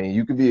 I mean,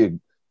 you can be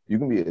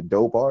a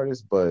dope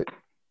artist, but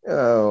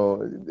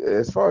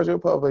as far as your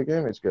public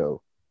image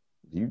go,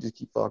 you just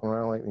keep fucking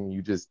around like, and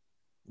it just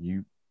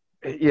didn't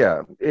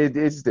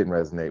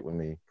resonate with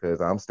me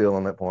because I'm still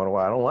on that point of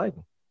why I don't like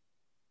him.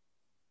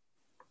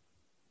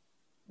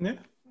 Yeah.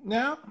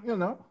 Now,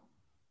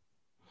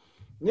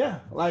 yeah,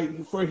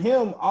 like for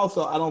him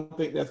also, I don't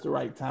think that's the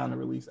right time to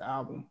release an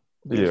album.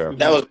 Yeah,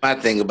 that was my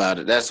thing about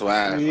it. That's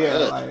why.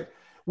 Like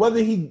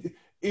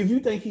if you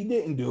think he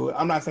didn't do it,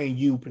 I'm not saying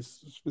you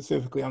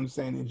specifically. I'm just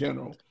saying in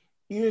general.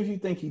 Even if you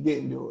think he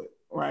didn't do it,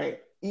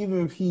 right?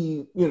 Even if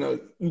he,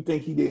 you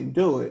think he didn't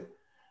do it,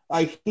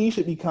 like he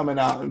should be coming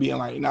out and being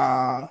like,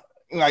 nah,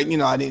 like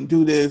I didn't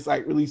do this,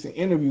 like releasing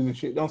interviews and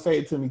shit. Don't say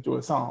it to me through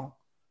a song,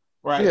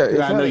 right? Yeah,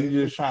 exactly. I know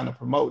you're just trying to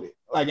promote it.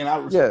 Like, and I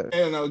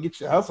get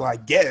your hustle, I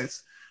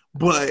guess,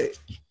 but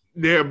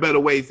there are better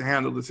ways to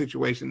handle the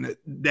situation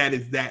that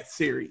is that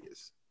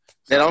serious.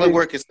 That only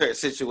work in certain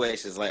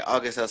situations, like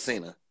August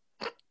Alsina.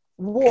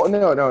 Well,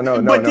 no.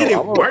 But did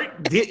it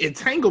work? Did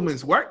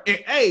entanglements work?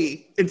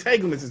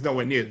 Entanglements is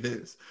nowhere near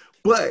this.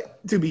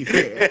 But to be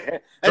fair,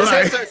 I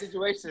said certain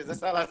situations.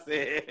 That's all I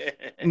said.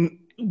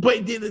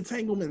 But did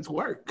entanglements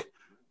work?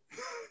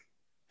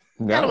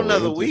 Got him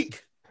another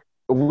week.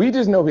 We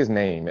just know his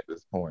name at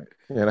this point,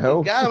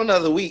 Got him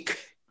another week,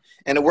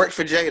 and it worked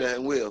for Jada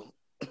and Will.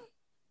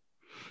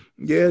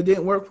 Yeah, it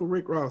didn't work for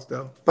Rick Ross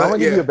though. But I'm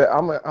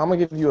gonna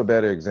give you a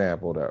better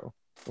example though.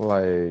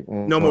 Like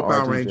no more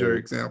Power Ranger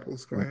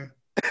examples, man.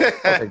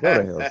 Okay, go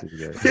to hell,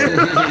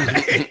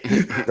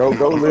 CJ.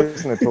 Go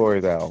listen to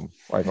Tori's album,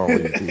 like on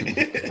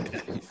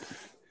repeat.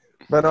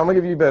 But I'm gonna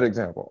give you a better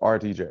example,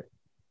 RTJ. Because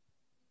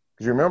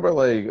you remember,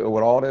 like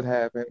when all that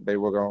happened, they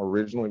were gonna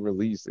originally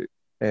release it.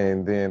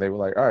 And then they were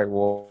like, all right,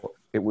 well,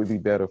 it would be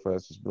better for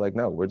us to just be like,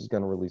 no, we're just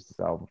going to release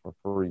this album for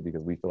free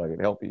because we feel like it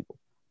helped people.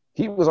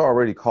 He was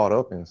already caught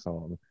up in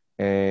some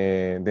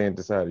and then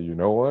decided, you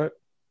know what?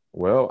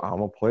 Well, I'm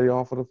going to play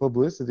off of the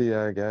publicity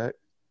I got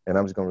and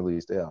I'm just going to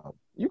release the album.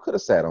 You could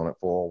have sat on it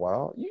for a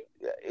while.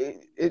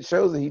 It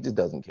shows that he just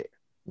doesn't care.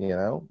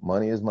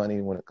 Money is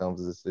money when it comes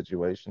to this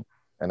situation.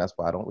 and that's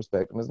why I don't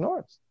respect him as an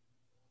artist.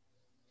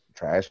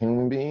 Trash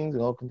human beings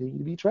will continue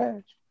to be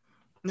trash.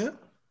 Yeah.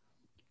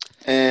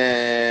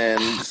 And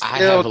I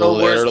still have the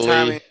worst literally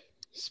timing.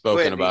 spoken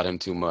ahead, about B. him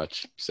too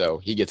much, so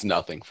he gets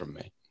nothing from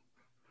me.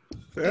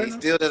 Fair He enough.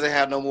 still doesn't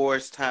have no more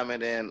timing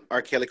than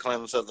R. Kelly claiming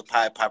himself the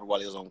Pied Piper while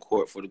he was on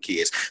court for the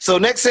kids. So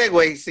next segue,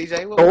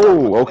 CJ. What we talking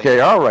Oh, about okay, today?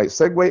 all right.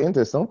 Segue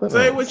into something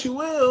Say else. what you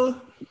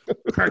will.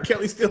 R.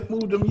 Kelly still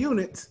moved them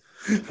units.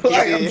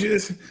 Yeah.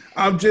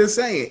 I'm just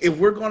saying, if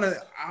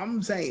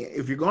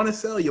you're gonna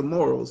sell your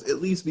morals,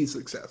 at least be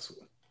successful.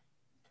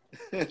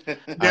 That's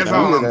know.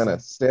 all We're I'm gonna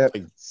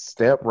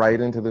step right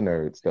into the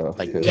nerd stuff.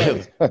 Like,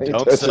 because I ain't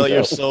don't touching sell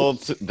your that. soul.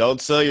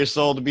 Don't sell your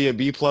soul to be a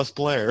B+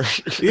 player.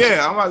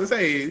 Yeah, I'm about to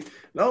say,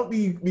 don't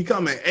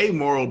become an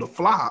amoral to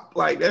flop.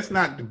 Like, that's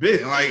not the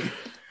bit. Like,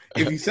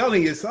 if you're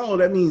selling your soul,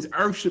 that means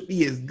Earth should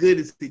be as good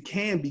as it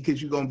can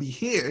because you're gonna be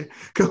here.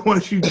 Because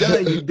once you're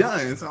done, you're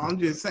done. So I'm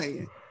just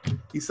saying,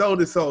 he sold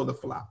his soul to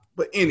flop.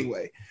 But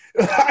anyway,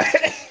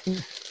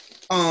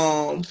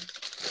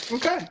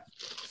 okay.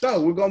 So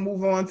we're gonna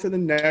move on to the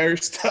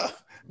nerd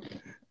stuff.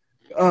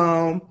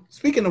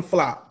 Speaking of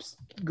flops,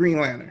 Green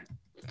Lantern.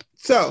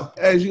 So,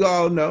 as you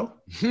all know,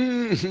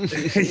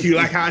 you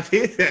like how I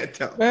did that,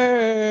 though.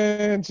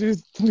 Man,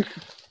 just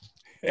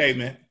Hey,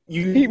 man,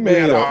 he you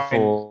made gotta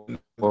up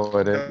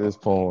for it at this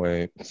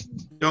point.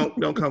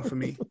 Don't come for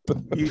me.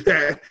 You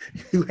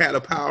had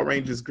a Power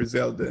Rangers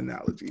Griselda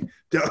analogy.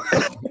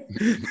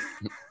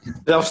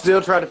 I'm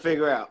still trying to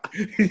figure out.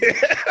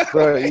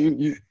 Bro,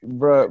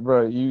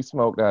 you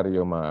smoked out of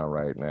your mind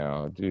right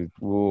now. Dude,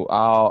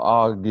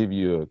 I'll give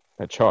you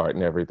a chart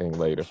and everything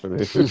later for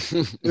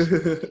this.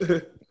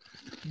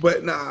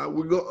 But nah,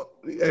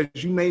 as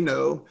you may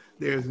know,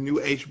 there's a new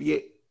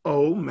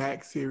HBO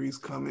Max series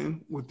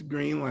coming with the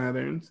Green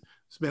Lanterns.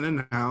 It's been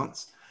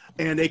announced.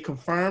 And they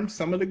confirmed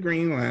some of the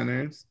Green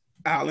Lanterns.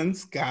 Alan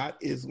Scott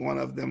is one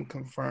of them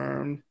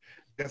confirmed.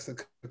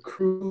 Jessica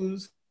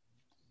Cruz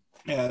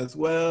as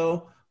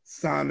well.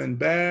 Simon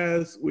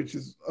Baz, which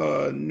is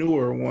a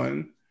newer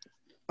one.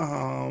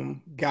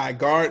 Guy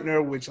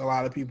Gardner, which a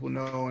lot of people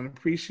know and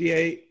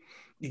appreciate.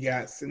 You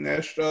got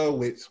Sinestro,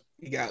 which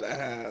you got to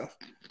have.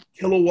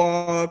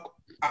 Kilowog,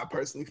 I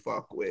personally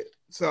fuck with.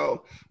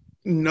 So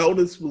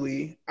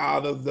noticeably,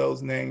 out of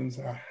those names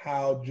are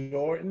Hal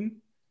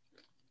Jordan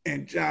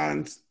and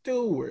John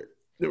Stewart.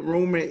 The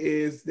rumor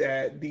is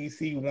that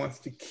DC wants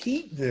to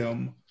keep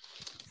them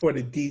for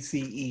the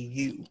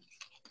DCEU,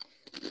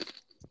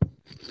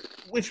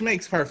 which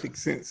makes perfect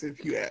sense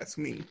if you ask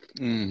me.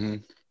 Mm-hmm.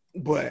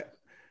 But,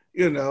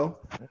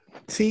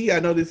 T, I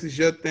know this is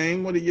your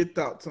thing. What are your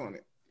thoughts on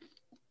it?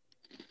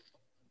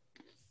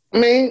 I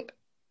mean,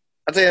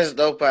 I think it's a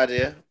dope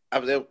idea.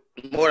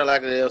 More than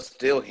likely, they'll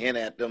still hint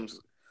at them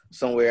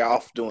somewhere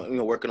off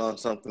doing, working on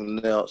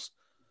something else.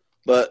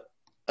 But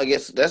I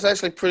guess that's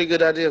actually a pretty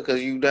good idea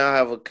because you now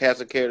have a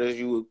cast of characters.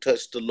 You will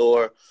touch the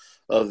lore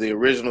of the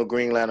original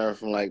Green Lantern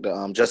from like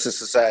the Justice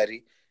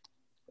Society,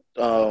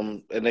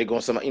 and they're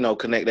going to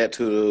connect that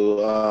to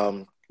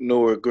the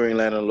newer Green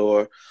Lantern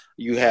lore.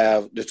 You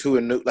have the two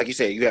new, like you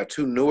said, you have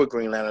two newer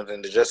Green Lanterns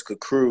and the Jessica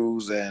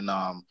Cruz and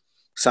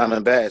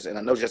Simon Baz, and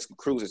I know Jessica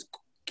Cruz is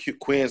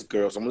Quinn's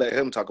girl, so I'm gonna let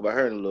him talk about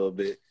her in a little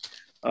bit.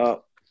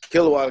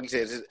 Kilowog, like you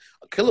said,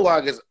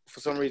 Kilowog is for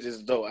some reason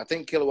is dope. I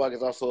think Kilowog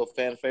is also a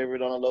fan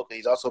favorite on the local.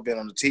 He's also been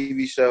on the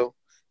TV show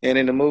and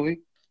in the movie.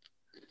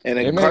 And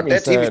It made me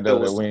sad though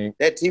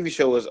that TV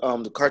show was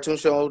the cartoon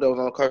show that was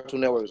on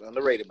Cartoon Network. It was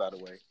underrated, by the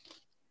way.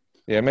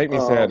 Yeah, it made me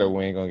sad that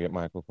we ain't gonna get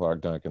Michael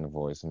Clark Duncan the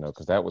voice,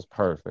 because that was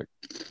perfect.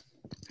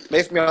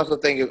 Makes me also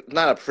think it's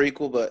not a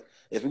prequel, but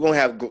if we're gonna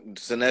have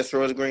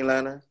Sinestro as Green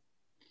Lantern.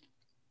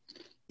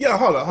 Yeah,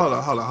 hold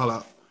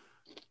on.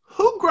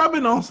 Who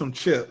grubbing on some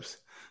chips?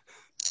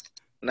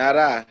 Not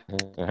I.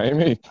 Ain't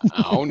me.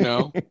 I don't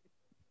know.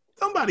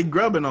 Somebody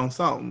grubbing on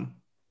something.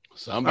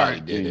 Somebody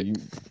Right. did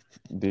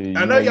it.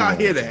 I know y'all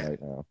hear that.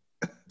 Right now.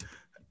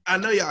 I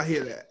know y'all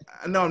hear that.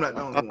 I know I'm not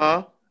the only one.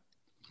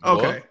 Uh-huh.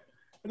 Okay.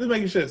 I'm just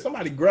making sure.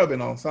 Somebody grubbing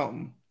on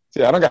something.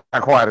 See, I don't got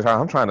quiet as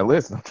I'm trying to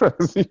listen. I'm trying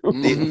to see who.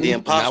 The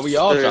imposter. Now we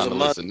all is trying to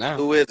among- listen now.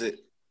 Who is it?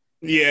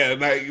 Yeah,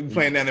 like you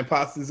playing that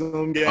imposter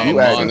zone game. You Among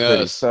acting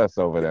pretty Us. sus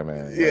over there,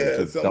 man. Yeah,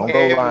 Just so- don't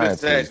go Yeah, lying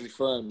it's to me. actually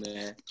fun,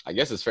 man. I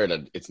guess it's fair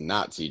that it's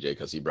not CJ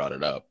because he brought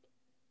it up.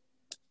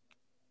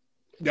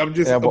 I'm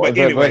just, Yeah, but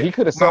anyway, but he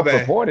could have my bad.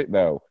 self-reported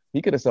though.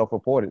 He could have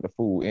self-reported to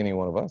fool any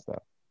one of us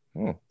though.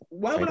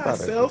 Why would Think I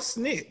about it.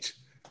 self-snitch?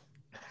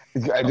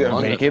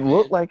 Among Make Us. it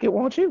look like it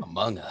wants you.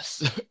 Among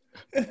Us.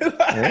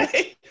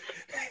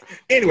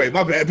 Anyway,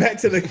 my bad. Back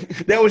to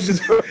that was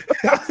just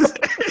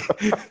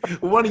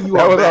one of you.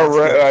 That are was our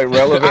bastards.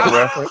 relevant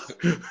reference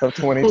of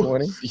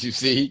 2020. You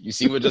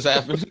see what just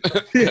happened?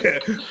 Yeah.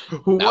 Now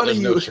One of there's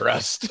no you.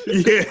 trust.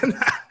 Yeah.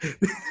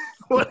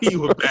 One of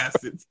you are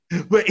bastards.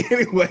 But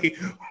anyway,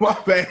 my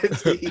bad.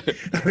 T.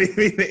 I didn't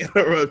mean to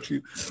interrupt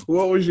you.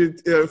 What was your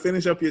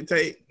finish up your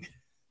take?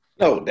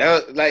 No,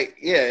 that like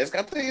yeah, I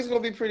think it's gonna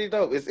be pretty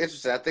dope. It's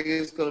interesting. I think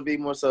it's gonna be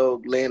more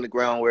so laying the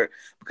groundwork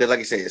because, like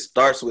I said, it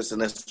starts with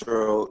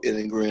Sinestro in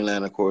the Green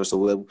Lantern Corps,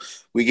 so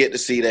we get to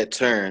see that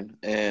turn,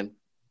 and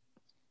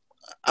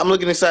I'm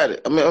looking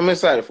excited. I'm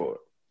excited for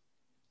it.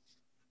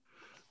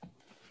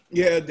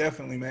 Yeah,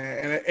 definitely,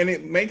 man. And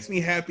it makes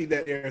me happy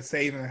that they're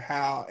saving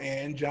Hal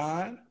and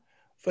John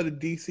for the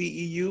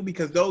DCEU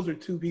because those are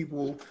two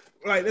people.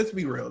 Like, let's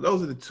be real;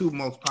 those are the two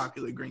most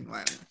popular Green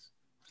Lanterns.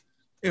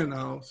 You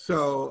know,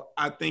 so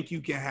I think you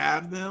can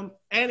have them.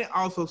 And it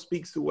also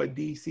speaks to what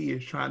DC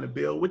is trying to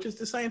build, which is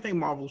the same thing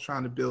Marvel's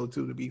trying to build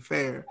too, to be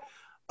fair,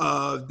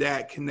 of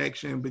that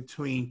connection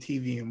between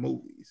TV and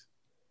movies.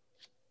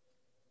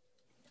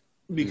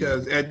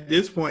 Because at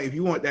this point, if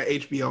you want that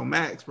HBO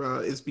Max, bro,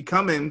 it's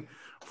becoming,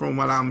 from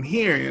what I'm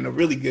hearing, a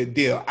really good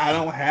deal. I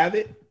don't have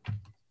it,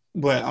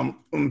 but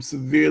I'm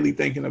severely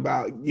thinking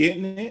about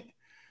getting it.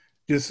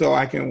 Just so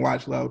I can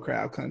watch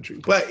Lovecraft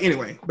Country. But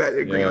anyway, back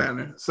to Green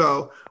Lantern.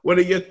 So what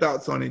are your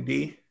thoughts on it,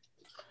 D?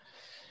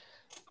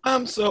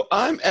 So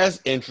I'm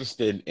as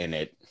interested in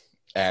it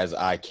as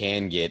I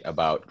can get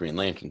about Green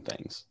Lantern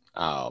things.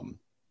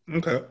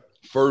 Okay.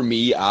 For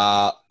me,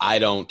 I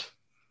don't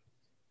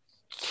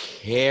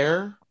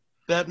care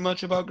that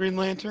much about Green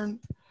Lantern.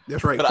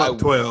 That's right, but I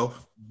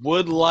 12.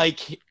 Would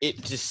like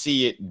it to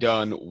see it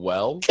done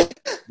well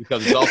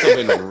because it's also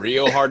been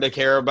real hard to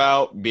care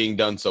about being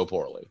done so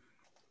poorly.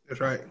 That's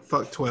right.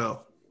 Fuck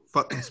 12.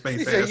 Fuck them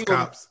space ass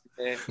cops.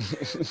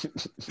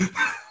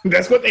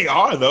 That's what they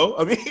are, though.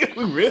 I mean,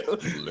 really.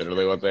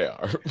 Literally what they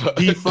are.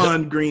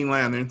 Defund Green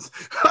Lanterns.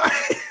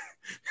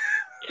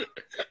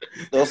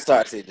 Don't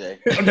start, CJ.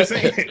 I'm just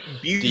saying.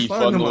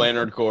 Defund the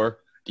Lantern Corps.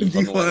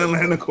 Defund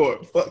Lantern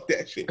Corps. Fuck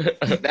that shit.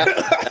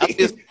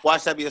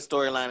 Watch that be a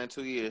storyline in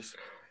 2 years.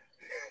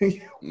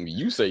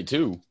 You say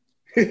 2.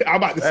 I'm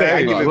about to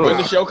say. When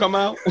the show come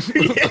out?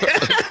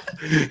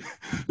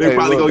 They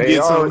probably go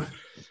get some.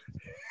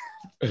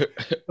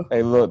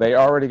 Hey, look, they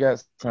already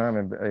got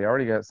Simon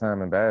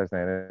Bass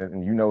in it,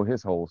 and you know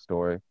his whole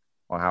story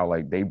on how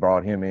like they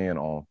brought him in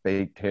on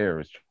fake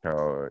terrorist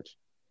charge.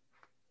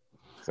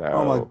 So,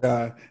 oh my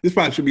God, this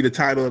probably should be the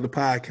title of the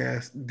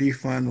podcast: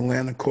 Defund the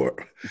Lantern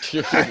Corps.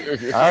 All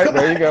right,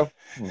 there you go,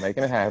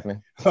 making it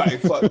happen. All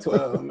right, fuck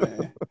 12,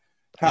 man.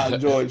 How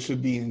George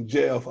should be in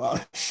jail for all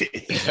that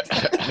shit.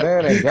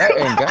 Man, and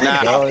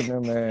Guy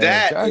Gardner, man,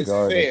 that Guy is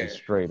Gardner fair. is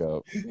straight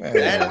up. Man.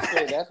 That is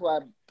fair.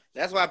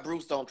 That's why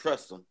Bruce don't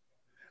trust him.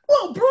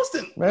 Well, Bruce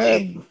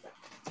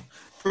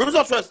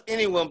don't trust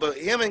anyone, but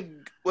him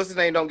and what's his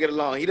name don't get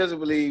along. He doesn't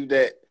believe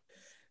that.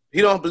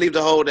 He don't believe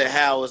the whole that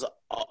Hal was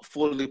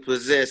fully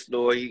possessed,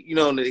 or you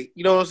know what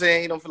I'm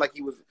saying. He don't feel like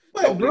he was.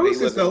 But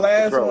Bruce is the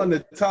last one to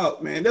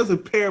talk, man. There's a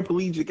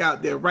paraplegic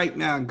out there right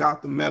now in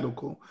Gotham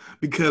Medical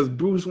because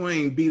Bruce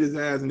Wayne beat his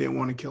ass and didn't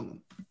want to kill him.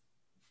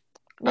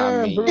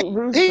 Man,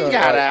 Bruce he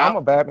got out. I'm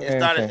a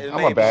Batman fan.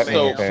 I'm a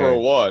Batman fan. For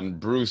one,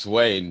 Bruce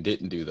Wayne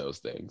didn't do those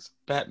things.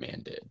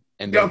 Batman did.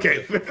 And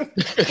okay.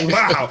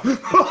 Wow.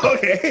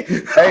 Okay.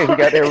 Hey, he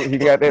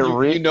got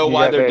that. You know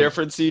why they're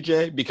different,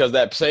 CJ? Because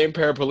that same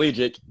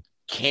paraplegic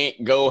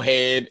can't go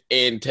ahead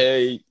and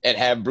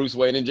have Bruce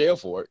Wayne in jail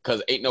for it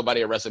because ain't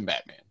nobody arresting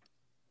Batman.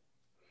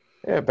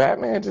 Yeah,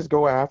 Batman just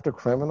go after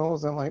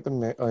criminals and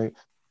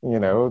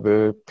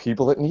the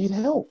people that need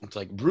help. It's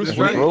like Bruce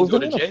Wayne goes to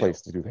jail. A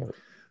place to do that.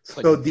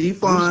 Like, so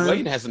defund. Bruce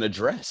Wayne has an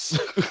address.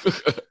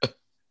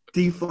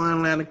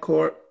 Defund Lantern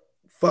Corps.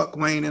 Fuck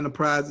Wayne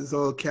Enterprises,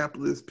 all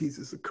capitalist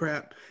pieces of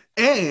crap.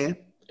 And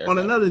on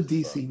another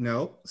DC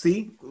note,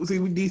 see we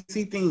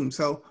DC theme.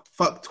 So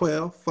fuck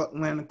 12, fuck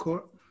Lantern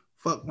Corps,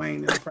 fuck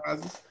Wayne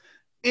Enterprises.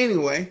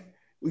 Anyway,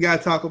 we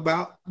gotta talk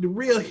about the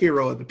real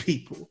hero of the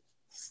people,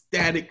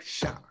 Static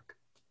Shock.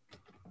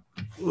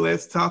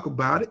 Let's talk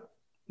about it.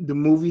 The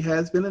movie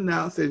has been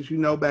announced, as you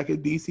know, back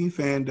at DC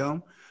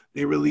Fandom.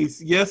 They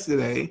released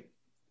yesterday.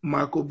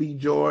 Michael B.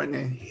 Jordan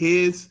and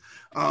his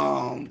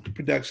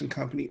production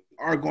company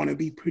are going to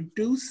be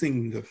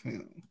producing the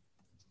film.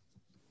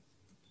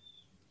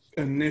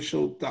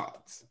 Initial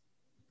thoughts?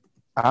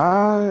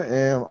 I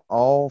am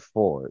all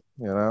for it.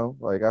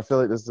 I feel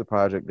like this is a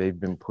project they've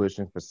been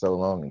pushing for so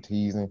long and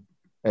teasing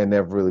and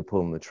never really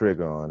pulling the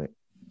trigger on it.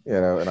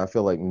 And I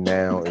feel like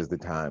now is the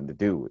time to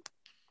do it.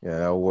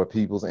 Where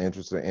people's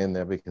interests are in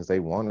there because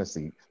they want to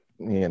see,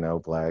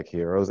 Black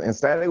heroes. And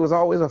Static was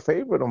always a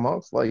favorite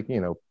amongst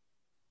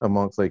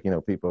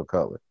people of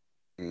color.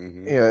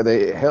 Mm-hmm.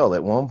 They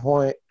at one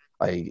point,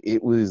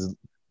 it was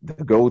the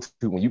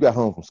go-to when you got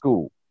home from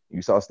school.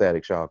 You saw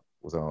Static Shock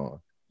was on.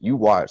 You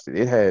watched it.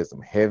 It had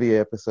some heavy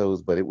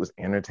episodes, but it was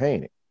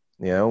entertaining.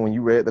 When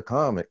you read the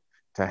comic,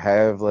 to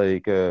have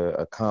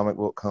a comic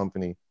book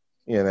company,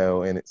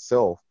 in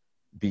itself,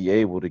 be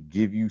able to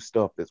give you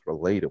stuff that's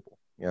relatable.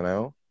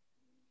 And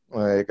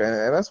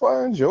that's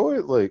why I enjoy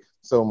it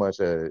so much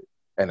at it.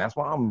 And that's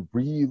why I'm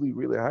really,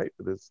 really hyped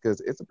for this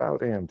because it's about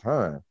damn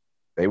time.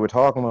 They were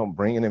talking about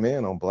bringing him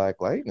in on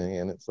Black Lightning,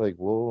 and it's like,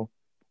 well,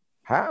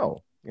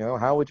 how?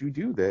 How would you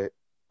do that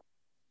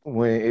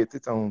when it's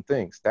its own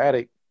thing?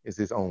 Static is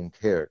his own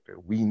character.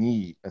 We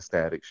need a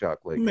Static Shock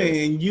like that.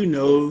 Man, you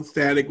know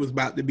Static was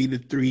about to be the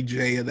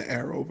 3J of the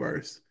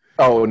Arrowverse.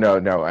 Oh no,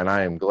 and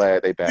I am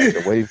glad they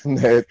backed away from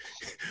that.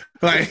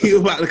 Like he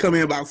was about to come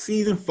in about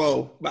season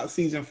 4, about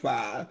season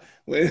 5,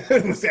 when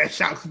that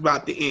Shock's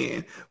about to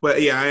end.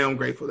 But yeah, I am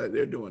grateful that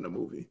they're doing the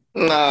movie.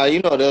 Nah, you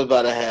know they're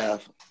about to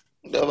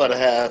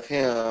have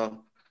him,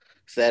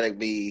 Static,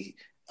 be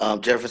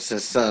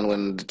Jefferson's son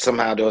when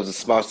somehow there was a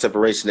small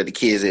separation that the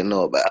kids didn't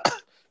know about.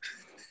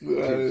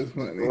 That is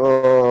funny.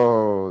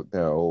 Oh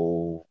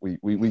no,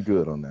 we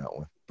good on that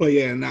one. But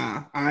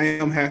yeah, I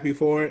am happy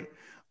for it.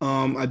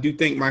 I do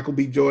think Michael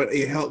B. Jordan,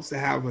 it helps to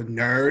have a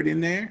nerd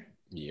in there.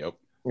 Yep.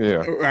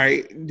 Yeah.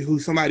 Right.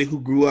 Who's somebody who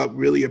grew up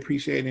really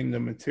appreciating the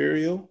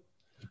material.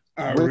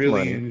 I With really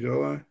money.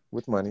 enjoy.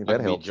 With money, that Michael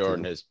B. helps.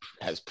 Jordan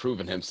has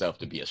proven himself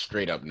to be a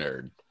straight up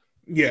nerd.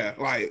 Yeah,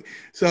 like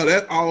so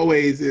that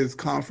always is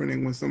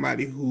comforting when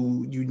somebody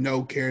who you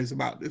know cares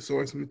about the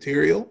source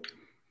material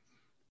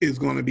is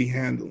going to be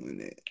handling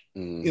it.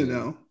 Mhm. You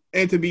know,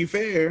 and to be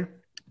fair,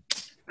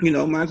 you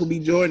know, Michael B.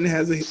 Jordan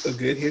has a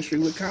good history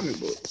with comic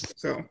books,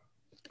 so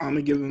I'm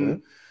gonna give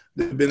him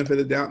the benefit of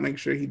the doubt. Make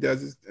sure he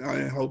does his.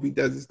 I hope he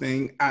does his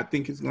thing. I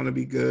think it's going to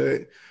be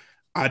good.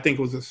 I think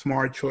it was a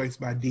smart choice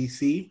by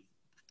DC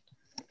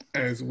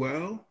as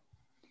well.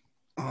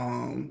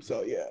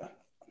 So yeah,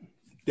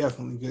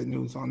 definitely good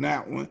news on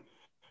that one.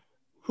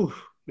 Whew,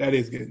 that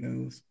is good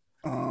news.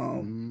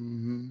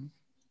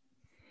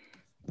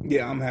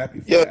 Yeah, I'm happy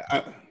for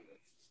that.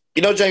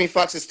 You know, Jamie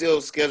Foxx is still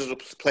scheduled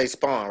to play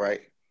Spawn,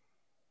 right?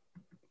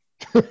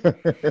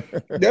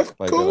 That's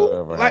Like, cool.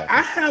 whatever Like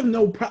I happens. have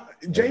no problem.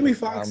 Jamie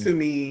Foxx to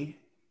me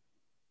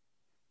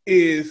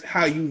is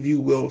how you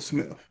view Will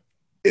Smith.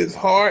 It's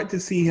hard to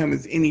see him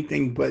as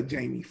anything but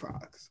Jamie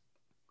Foxx.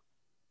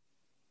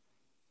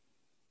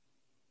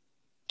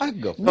 I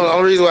can go. No, the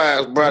only reason why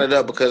I brought it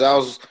up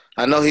because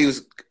I know he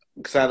was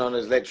signed on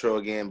as Electro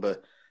again,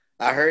 but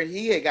I heard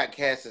he had got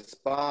cast as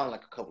Spawn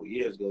like a couple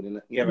years ago.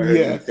 Didn't you ever heard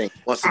anything?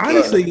 Once again,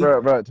 Honestly,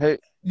 bro,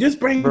 just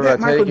bring bro, back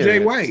Michael taking J.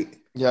 it. White.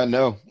 Yeah, I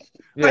know.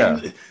 Yeah.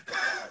 Like,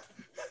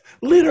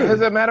 literally.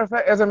 As a matter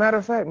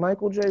of fact,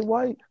 Michael J.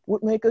 White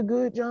would make a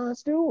good Jon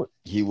Stewart.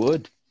 He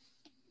would.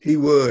 He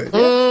would.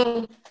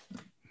 Mm,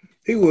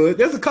 He would.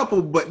 There's a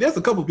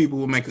couple people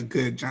who make a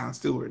good Jon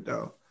Stewart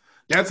though.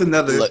 That's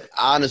another. Look,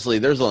 honestly,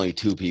 there's only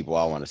two people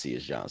I want to see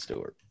as Jon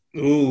Stewart: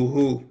 Ooh,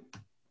 who?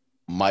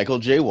 Michael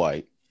J.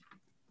 White,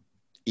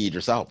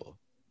 Idris Elba.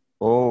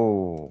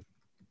 Oh,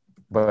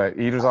 but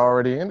Idris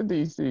already in the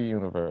DC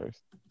universe.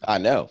 I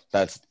know.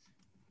 That's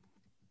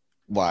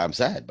why I'm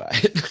sad by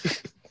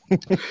it.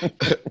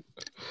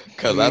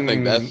 Because I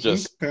think that's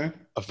just okay.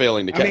 a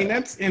failing to I catch. mean,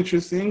 that's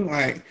interesting.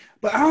 Like,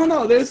 but I don't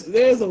know. There's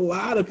a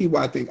lot of people.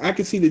 I think I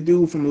could see the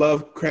dude from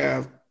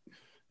Lovecraft.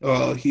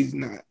 He's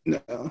not.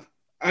 No,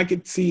 I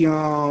could see.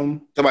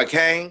 talking about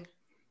Kang.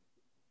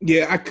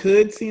 Yeah, I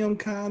could see him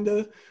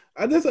kinda.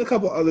 There's a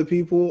couple other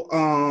people.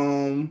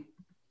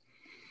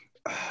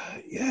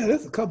 Yeah,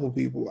 there's a couple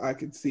people I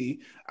could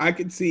see. I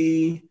could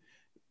see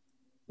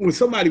when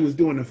somebody was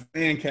doing a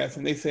fan cast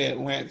and they said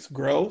Lance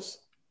Gross,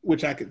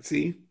 which I could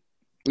see.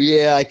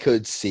 Yeah, I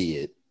could see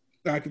it.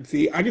 I could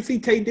see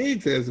Tay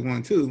Diggs as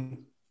one too.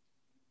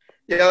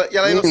 Y'all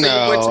ain't gonna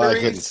No, I say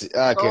couldn't see.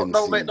 I couldn't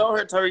don't see.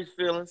 hurt Tariq's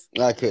feelings.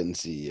 I couldn't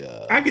see.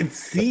 I could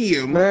see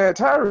him. Man,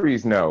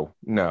 Tyrese,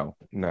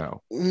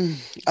 no.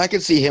 I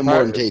could see him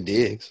more than Tay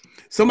Diggs.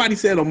 Somebody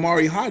said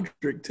Omari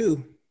Hardrick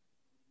too.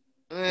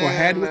 Or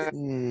Hadwick.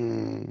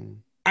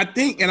 I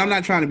think, and I'm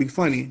not trying to be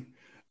funny,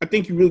 I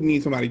think you really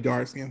need somebody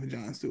dark skinned for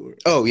Jon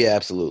Stewart. Oh yeah,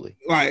 absolutely.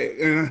 Like,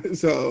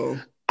 so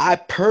I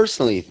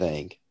personally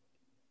think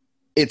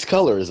it's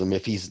colorism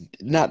if he's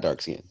not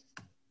dark skinned.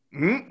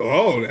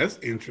 Oh, that's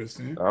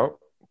interesting. Oh,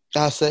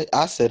 I said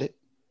it.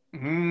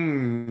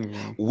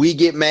 Mm. We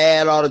get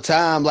mad all the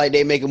time, like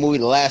they make a movie,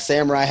 The Last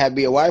Samurai had to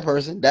be a white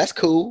person. That's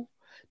cool.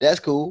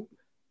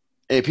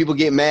 And people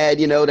get mad,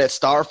 that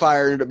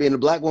Starfire ended up being a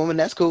black woman.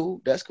 That's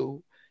cool.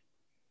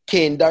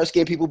 Can dark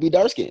skinned people be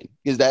dark skinned?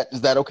 Is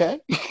that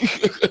okay?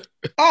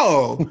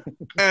 Oh,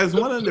 as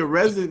one of the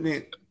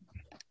resident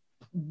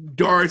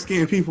dark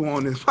skinned people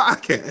on this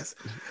podcast,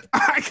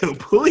 I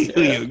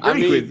completely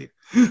agree with you.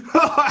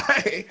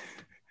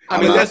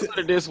 Let's put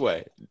it this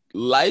way.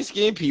 Light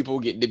skinned people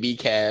get to be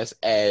cast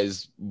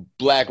as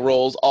black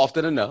roles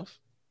often enough.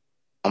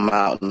 I'm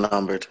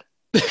outnumbered.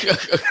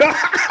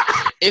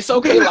 It's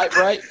okay, like,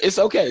 right? It's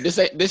okay.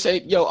 This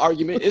ain't your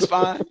argument. It's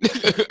fine.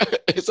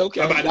 It's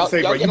okay. I'm about to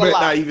say, bro, you better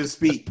not even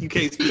speak. You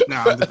can't speak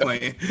now. I'm just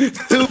playing.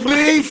 To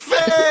be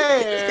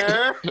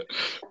fair,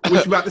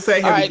 what you about to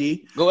say, Heavy right,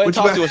 D? Go ahead and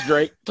What you talk to us,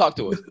 Drake. Talk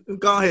to us.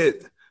 Go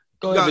ahead.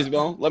 Go ahead, Busy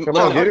Bone. come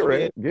on, get it,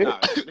 Red. Get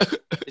it.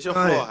 it's your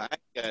Go ahead. fault. I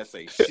ain't gotta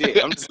say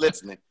shit. I'm just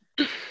listening.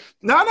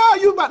 No,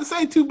 you about to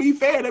say, to be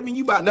fair. I mean,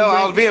 you about to No,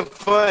 I was being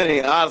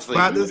funny, honestly.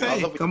 about to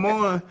say, come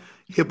on.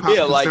 hip hop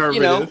Yeah, like, you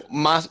know, conservative.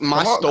 my Come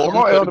on, storm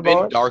Elder could have been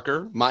Bud.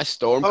 darker. My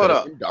storm Hold could have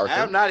up. been I am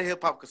darker. not a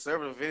hip hop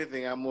conservative. If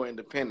anything, I'm more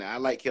independent. I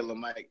like Killer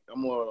Mike.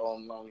 I'm more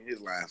along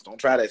his lines. Don't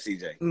try that,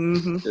 CJ.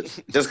 Mm-hmm.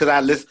 Just because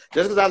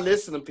I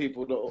listen to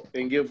people though,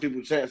 and give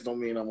people a chance don't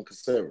mean I'm a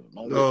conservative.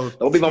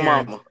 Don't be my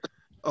Terrence. mama.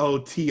 Oh,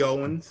 T.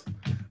 Owens.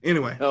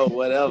 Anyway. Oh,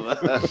 whatever.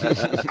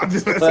 I'm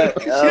just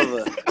messing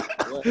with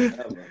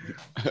Whatever.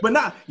 But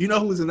nah, you know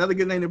who's another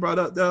good name they brought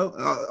up though?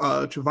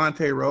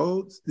 Trevante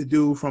Rhodes, the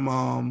dude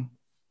from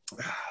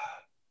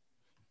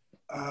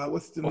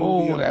what's the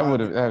movie? Oh,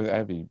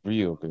 that'd be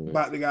real good.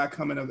 About the guy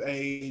coming of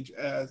age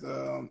as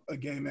a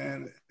gay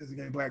man, as a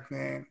gay black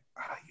man.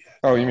 Yeah.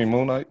 Oh, you mean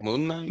Moon Knight?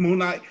 Moon Knight? Moon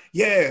Knight.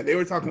 Yeah, they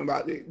were talking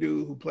about the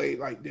dude who played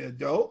like the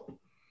adult,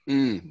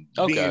 Okay.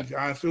 being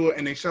John Stewart,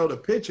 and they showed a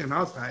picture, and I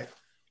was like,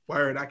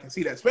 word, I can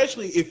see that.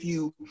 Especially if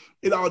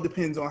it all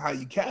depends on how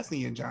you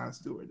casting in John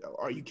Stewart though.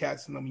 Are you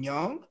casting them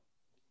young?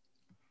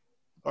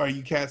 Or are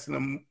you casting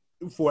them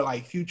for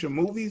like future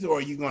movies, or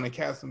are you going to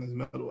cast them as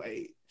middle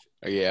age?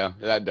 Yeah,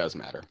 that does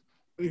matter.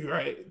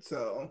 Right.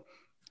 So,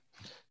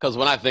 because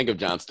when I think of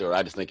John Stewart,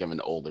 I just think of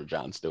an older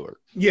John Stewart.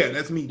 Yeah,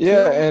 that's me too.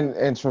 Yeah, and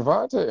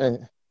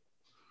Trevante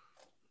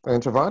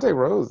and Trevante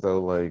Rhodes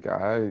though, like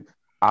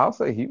I'll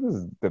say he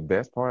was the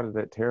best part of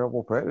that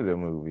terrible Predator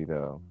movie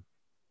though,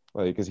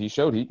 like because he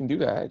showed he can do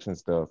the action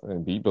stuff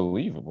and be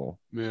believable.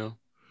 Yeah.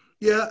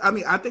 Yeah, I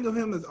mean, I think of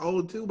him as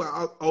older too,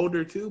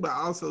 but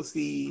I also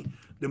see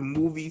the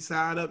movie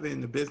side of it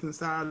and the business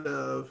side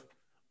of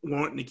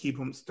wanting to keep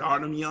him,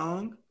 start him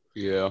young.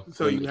 Yeah.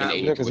 So you have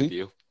age with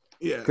you.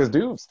 Yeah, because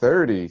dude's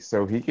 30,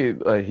 so he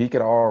could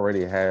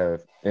already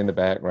have in the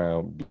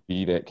background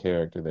be that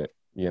character that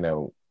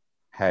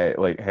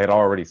had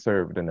already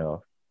served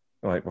enough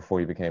like before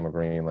he became a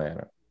Green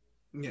Lantern.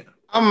 Yeah.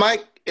 I'm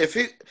Mike. If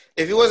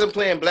he wasn't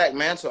playing Black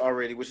Manta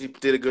already, which he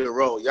did a good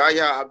role,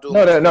 Yahya Abdul.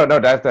 No,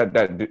 that's that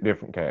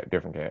different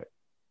cat.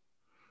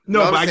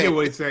 No, I'm but I saying- get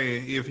what he's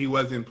saying. If he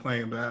wasn't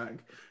playing back,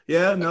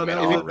 yeah, no, If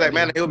he was Black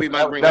Manta, he'll be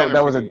my Green That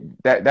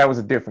Lantern. was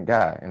a different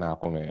guy in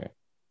Aquaman.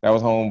 That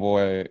was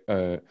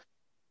homeboy.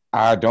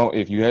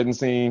 If you hadn't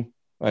seen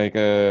like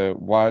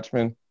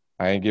Watchmen,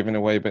 I ain't giving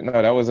away, but no,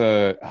 that was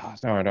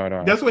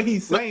no. That's what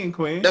he's saying,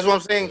 Quinn. That's what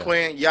I'm saying,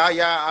 Quinn.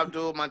 Yahya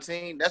Abdul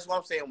Mateen. That's what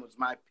I'm saying was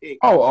my pick.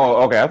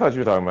 Oh, okay. I thought you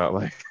were talking about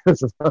like I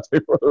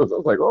was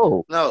like,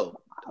 oh No,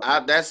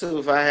 that's who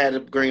if I had a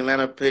Green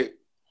Lantern pick,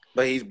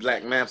 but he's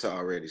Black Manta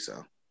already,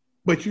 so.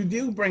 But you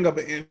do bring up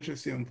an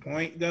interesting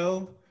point,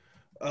 though,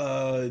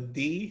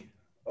 D,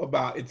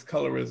 about its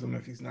colorism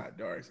if he's not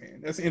dark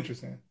skinned. That's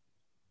interesting.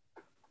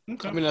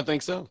 Okay. I mean, I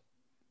think so.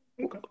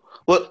 Okay.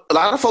 Well, a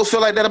lot of folks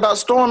feel like that about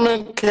Storm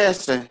and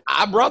casting.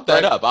 I brought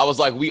that up. I was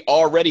like, we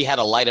already had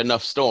a light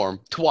enough storm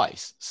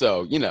twice.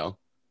 So,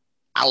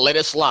 I let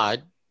it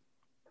slide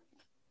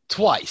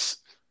twice.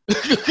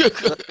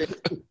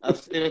 I've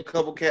seen a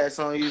couple cats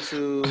on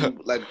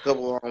YouTube, like a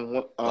couple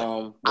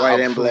on white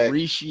and black.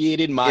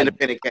 Appreciated my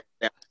independent cats.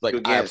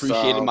 I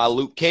appreciated my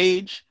Luke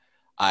Cage.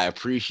 I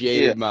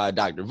appreciated my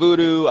Dr.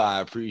 Voodoo.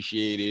 I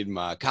appreciated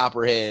my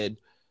Copperhead.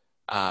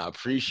 I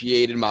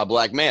appreciated my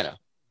Black Manta.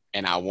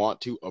 And I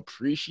want to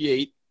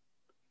appreciate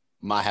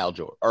my Hal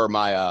Jordan or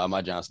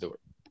my John Stewart.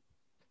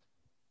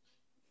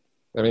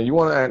 I mean, you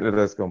want an actor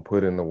that's gonna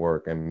put in the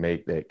work and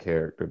make that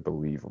character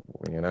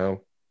believable,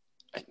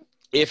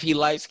 If he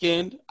light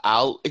skinned,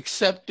 I'll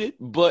accept it.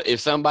 But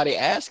if somebody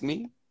asks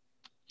me,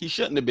 he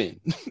shouldn't have been.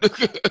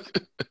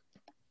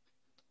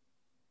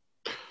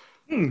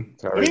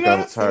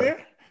 That's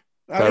fair.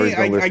 I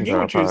get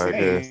what you're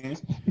saying.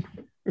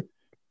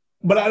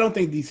 But I don't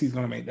think DC's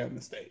going to make that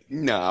mistake.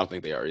 No, I don't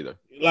think they are either.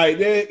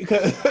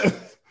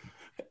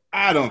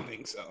 I don't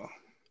think so.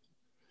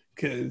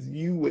 Because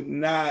you would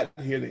not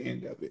hear the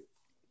end of it.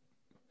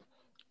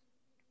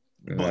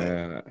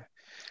 But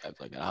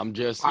I'm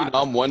just,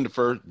 I'm one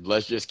for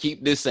let's just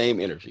keep this same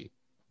energy.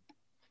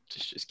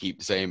 Just keep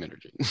the same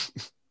energy.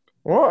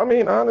 Well, I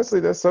mean, honestly,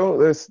 there's so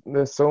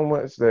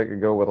much that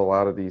could go with a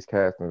lot of these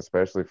castings,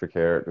 especially for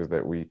characters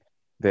that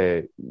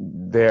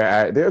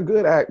there are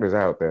good actors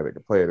out there that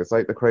could play it. It's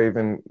like the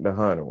Kraven the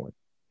Hunter one.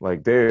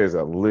 Like there's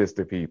a list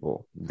of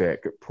people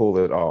that could pull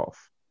it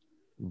off.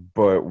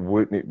 But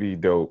wouldn't it be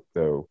dope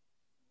though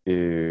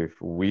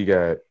if we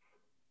got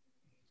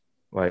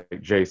like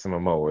Jason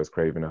Momoa as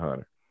Kraven the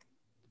Hunter?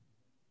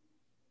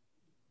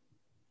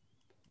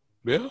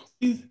 Yeah.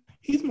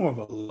 He's more of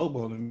a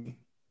Lobo than me.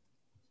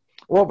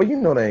 Well, but they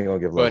ain't gonna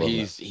give Lobo. But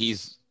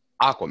he's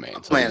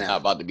Aquaman, so he's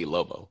not about to be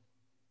Lobo.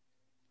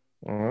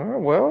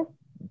 Well,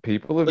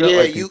 people have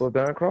done people have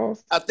done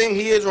across. I think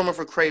he is rumored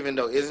for Kraven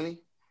though, isn't he?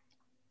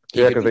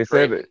 Yeah, because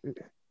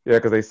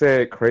they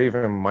said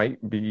Kraven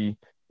might be,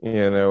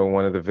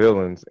 one of the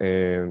villains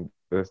in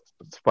the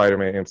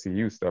Spider-Man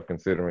MCU stuff,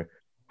 considering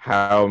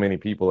how many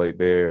people like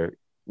they're,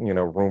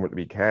 rumored to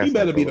be cast. He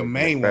better be the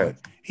main one.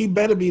 He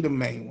better be the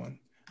main one.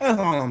 That's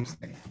all I'm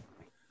saying.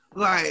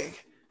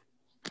 Like,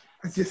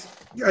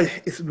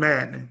 it's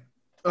maddening.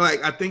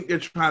 Like, I think they're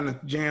trying to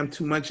jam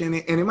too much in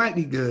it, and it might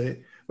be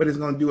good, but it's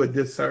going to do a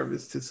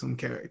disservice to some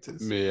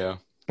characters. Yeah.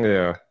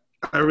 Yeah.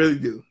 I really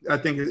do. I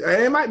think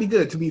it might be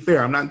good. To be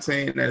fair, I'm not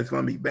saying that it's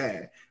going to be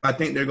bad. I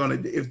think they're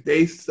going to, if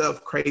they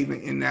stuff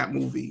Craven in that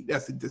movie,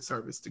 that's a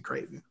disservice to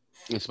Craven.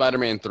 In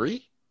Spider-Man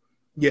 3?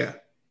 Yeah.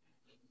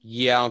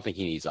 Yeah, I don't think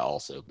he needs to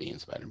also be in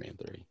Spider-Man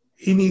 3.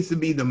 He needs to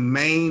be the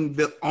main,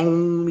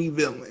 only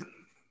villain.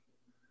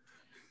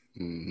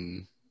 Mm-hmm.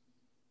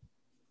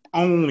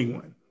 Only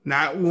one.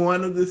 Not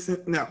one of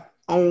the, no,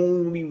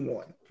 only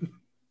one.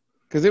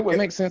 Because it would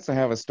make sense to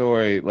have a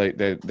story like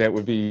that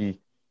would be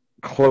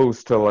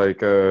close to like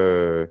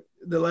The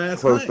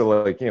Last close Hunt. to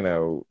like, you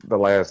know, The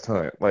Last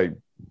Hunt. Like,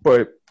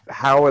 but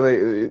how are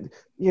they?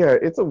 Yeah,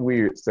 it's a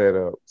weird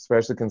setup,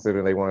 especially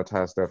considering they want to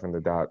tie stuff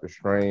into Doctor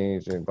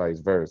Strange and vice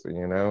versa.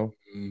 You know?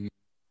 Mm-hmm.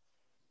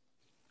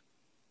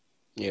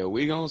 Yeah,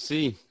 we're gonna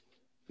see.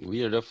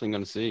 We are definitely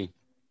gonna see.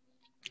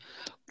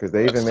 Because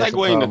they even mentioned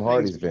Segueing to Tom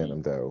Hardy's things we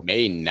Venom, though.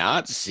 May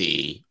not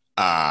see.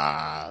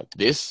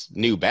 This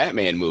new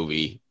Batman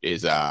movie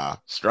is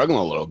struggling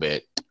a little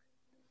bit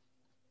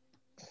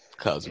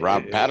because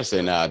Rob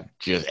Pattinson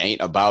just ain't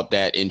about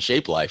that in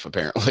shape life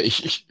apparently.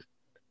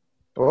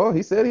 Well,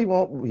 he said he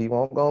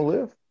won't gonna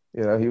live.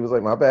 You know, he was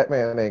like, my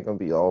Batman ain't gonna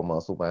be all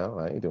muscle bound.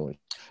 I ain't doing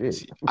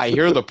shit. I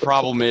hear the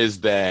problem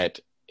is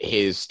that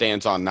his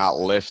stance on not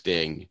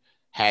lifting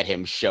had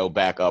him show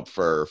back up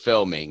for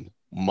filming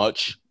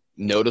much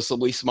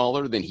noticeably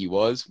smaller than he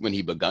was when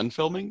he begun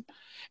filming.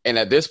 And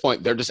at this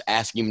point, they're just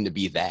asking him to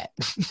be that.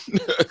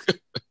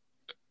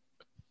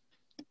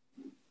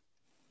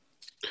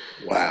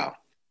 Wow.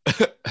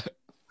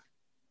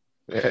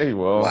 Hey,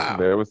 well, Wow.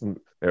 there was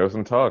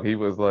some talk. He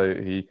was like,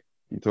 he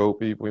told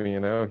people, you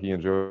know, he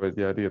enjoys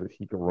the idea that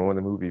he could ruin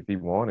the movie if he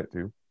wanted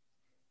to.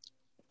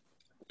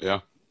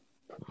 Yeah.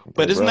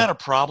 But isn't that a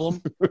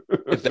problem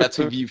if that's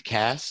who you've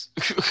cast?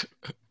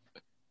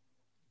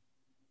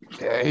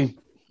 Hey,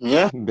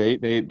 Yeah.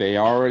 they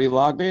already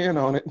locked in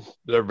on it.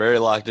 They're very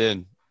locked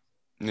in.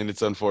 And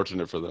it's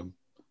unfortunate for them.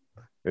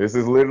 This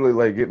is literally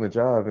like getting a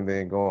job and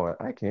then going,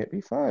 I can't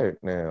be fired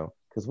now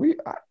because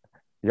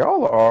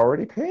y'all are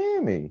already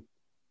paying me.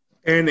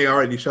 And they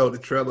already showed the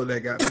trailer that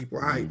got people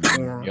hyped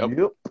for him.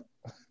 Yep.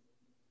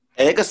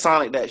 Hey, they could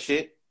Sonic that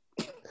shit.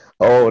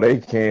 Oh, they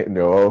can't.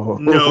 No.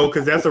 No,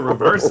 because that's a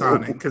reverse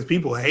Sonic. Because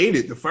people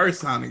hated the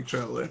first Sonic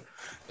trailer.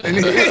 And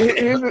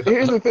Here's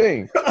the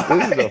thing.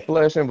 This is a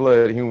flesh and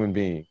blood human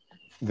being.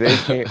 They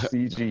can't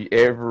CG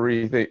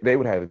everything. They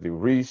would have to do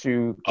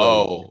reshoots.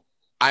 Oh,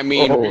 I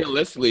mean,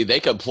 realistically, they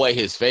could play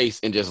his face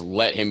and just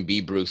let him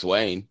be Bruce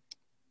Wayne.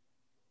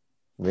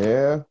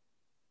 Yeah,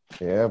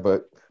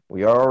 but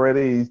we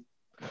already.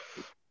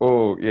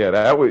 Oh yeah,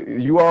 that would.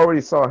 You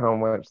already saw how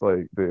much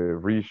like the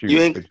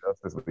reshoot the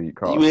Justice League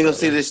cost. You ain't gonna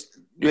see this.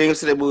 You ain't gonna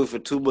see that movie for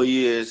 2 more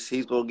years.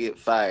 He's gonna get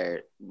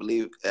fired.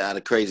 Believe out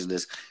of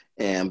craziness.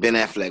 And Ben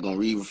Affleck gonna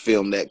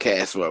refilm that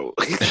cast role.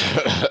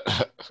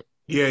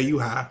 yeah, you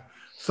high.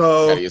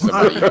 So Gotta get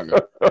somebody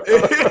younger.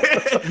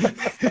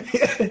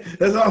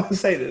 that's all I'm gonna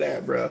say to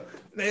that, bro.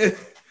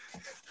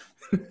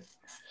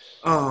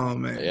 Oh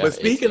man! Yeah, but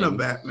speaking of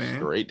it's Batman,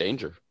 great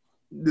danger.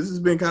 this has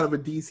been kind of a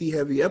DC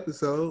heavy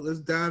episode. Let's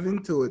dive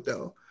into it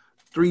though.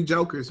 3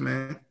 Jokers,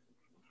 man.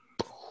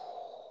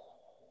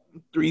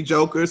 3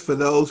 Jokers, for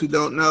those who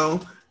don't know,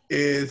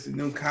 is a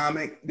new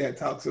comic that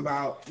talks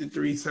about the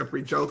 3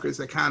 separate Jokers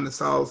that kind of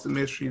solves the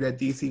mystery that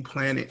DC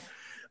planted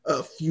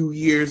a few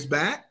years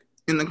back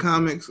in the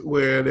comics,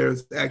 where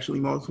there's actually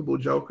multiple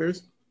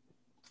Jokers.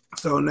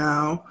 So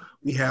now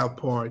we have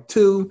part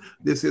 2.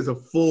 This is a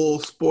full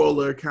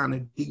spoiler kind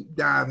of deep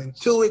dive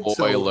into it.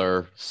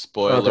 Spoiler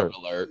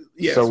alert.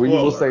 Yeah, so we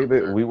will spoiler say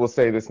that alert. we will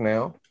say this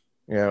now.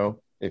 You know,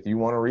 if you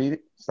want to read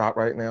it, stop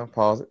right now.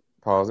 Pause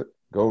it.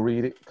 Go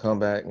read it. Come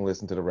back and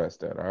listen to the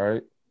rest of it. All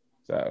right.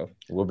 So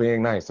we're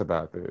being nice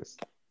about this.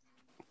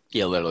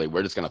 Yeah, literally,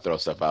 we're just gonna throw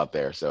stuff out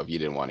there. So if you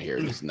didn't want to hear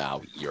it, it's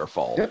now your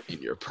fault and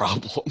your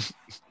problem.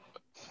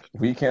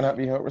 We cannot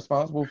be held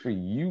responsible for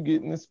you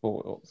getting this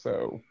spoiled.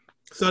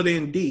 So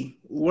then, D,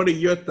 what are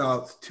your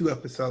thoughts 2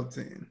 episodes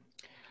in?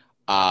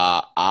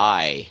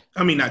 I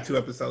mean, not 2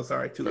 episodes,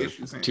 sorry, 2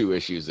 issues in. 2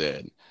 issues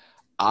in.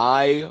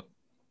 I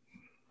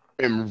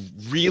am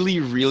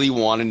really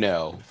want to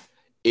know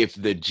if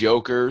the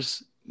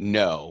Jokers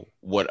know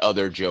what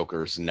other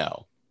Jokers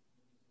know.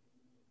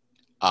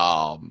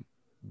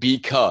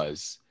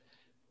 Because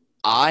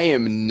I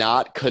am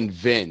not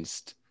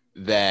convinced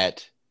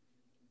that,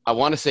 I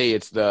want to say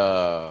it's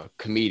the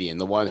comedian,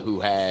 the one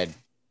who had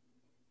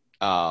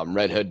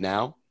Red Hood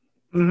now.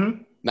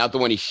 Mm-hmm. Not the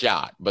one he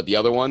shot, but the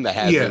other one that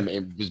had him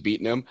and was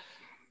beating him.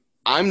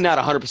 I'm not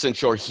 100%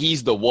 sure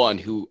he's the one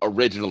who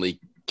originally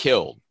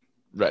killed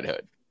Red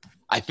Hood.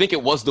 I think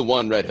it was the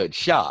one Red Hood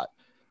shot.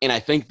 And I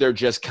think they're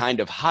just kind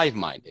of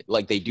hive-minded.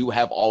 Like, they do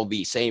have all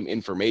the same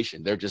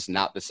information. They're just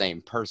not the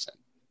same person.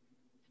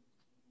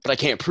 But I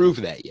can't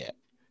prove that yet.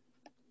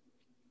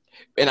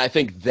 And I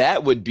think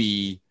that would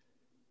be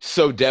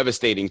so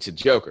devastating to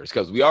Jokers,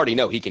 because we already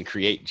know he can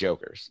create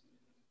Jokers.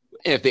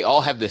 And if they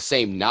all have the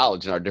same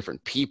knowledge and are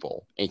different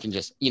people and can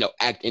just,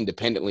 act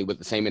independently with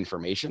the same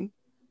information,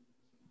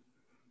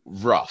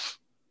 rough.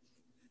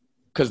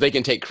 because they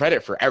can take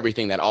credit for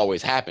everything that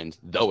always happens,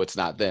 though it's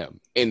not them.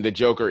 And the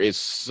Joker is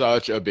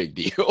such a big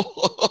deal.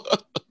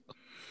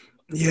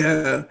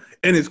 Yeah,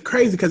 and it's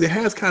crazy because it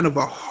has kind of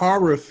a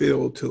horror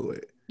feel to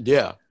it.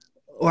 Yeah,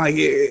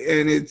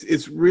 and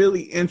it's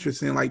really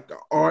interesting, like the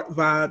art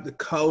vibe, the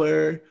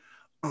color.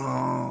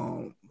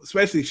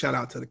 Especially shout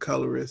out to the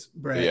colorist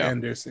Brad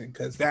Anderson,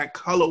 because that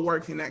color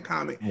work in that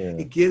comic,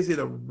 it gives it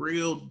a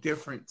real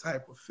different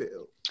type of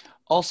feel.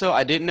 Also,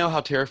 I didn't know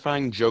how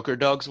terrifying Joker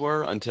dogs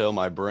were until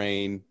my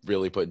brain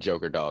really put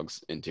Joker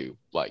dogs into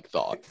like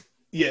thought.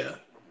 Yeah.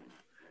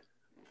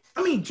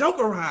 I mean,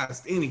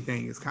 Jokerized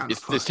anything is kind of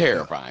it's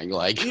terrifying.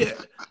 Like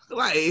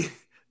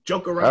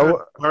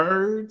Jokerized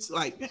birds.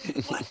 Like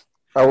what?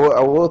 I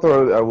will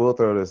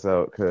throw this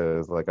out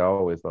because like I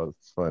always thought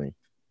it's funny.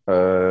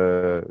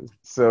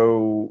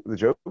 So the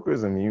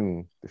Joker's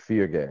immune to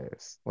fear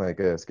gas, like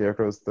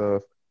Scarecrow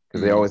stuff,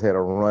 because they always had a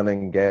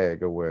running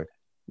gag of where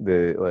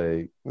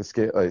the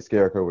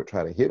Scarecrow would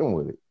try to hit him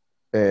with it,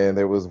 and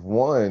there was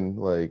one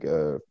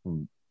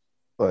from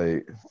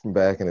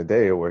back in the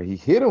day where he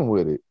hit him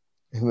with it,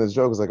 and the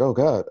Joker's like, oh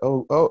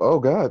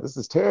god, this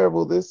is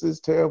terrible,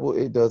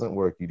 it doesn't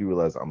work. You do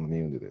realize I'm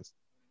immune to this.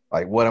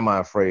 Like, what am I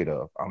afraid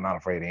of? I'm not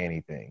afraid of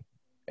anything.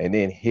 And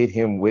then hit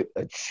him with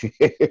a chair.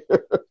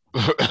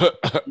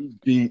 He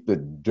beat the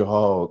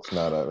dog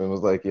snot up and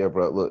was like, yeah,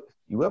 bro, look,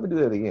 you ever do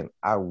that again,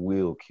 I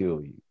will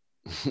kill you.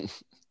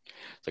 It's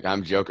like,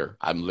 I'm Joker.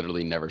 I'm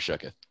literally never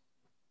shooketh.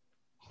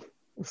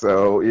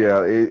 So,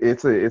 yeah,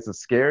 it's a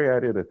scary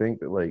idea to think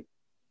that, like,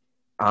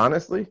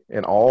 honestly,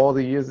 in all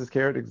the years this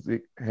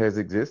character has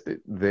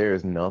existed,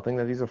 there's nothing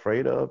that he's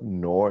afraid of,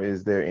 nor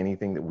is there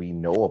anything that we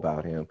know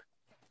about him.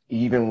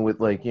 Even with,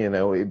 like, you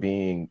know, it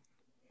being,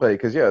 like,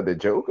 because, yeah, the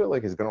Joker,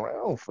 like, has been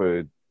around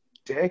for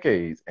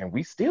decades, and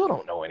we still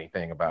don't know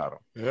anything about him.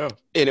 Yeah.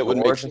 And it would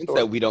make sense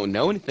that we don't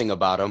know anything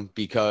about him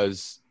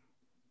because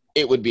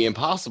it would be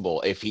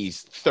impossible if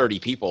he's 30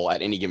 people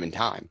at any given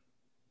time.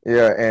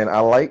 Yeah, and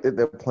I like that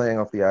they're playing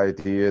off the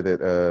idea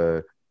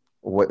that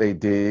what they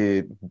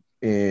did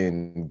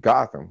in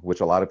Gotham,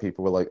 which a lot of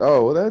people were like,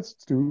 oh, well, that's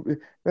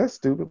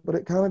stupid, but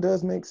it kind of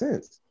does make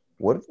sense.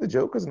 What if the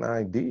Joker's an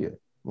idea?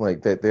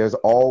 Like, that there's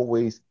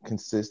always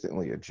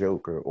consistently a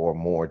Joker or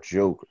more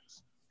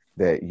Jokers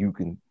that you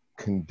can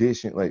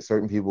condition, like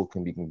certain people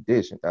can be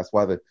conditioned. That's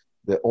why the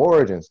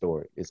origin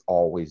story is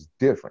always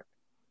different.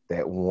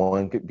 That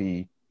one could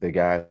be the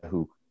guy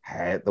who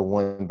had the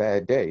one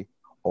bad day,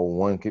 or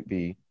one could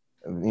be,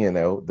 you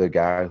know, the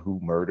guy who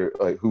murdered,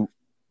 like who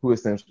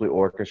essentially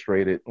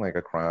orchestrated like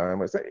a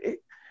crime. It's an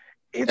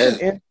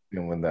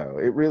interesting one though.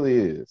 It really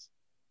is.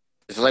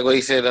 It's like what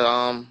he said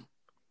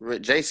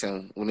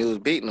Jason when he was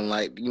beating him.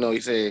 Like, you know, he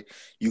said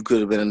you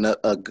could have been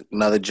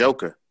another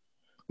Joker.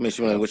 I mean,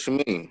 like, what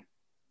you mean?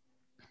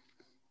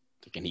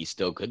 And he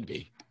still could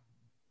be.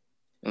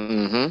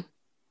 Mm-hmm.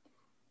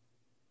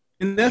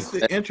 And that's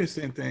the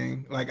interesting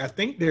thing. Like, I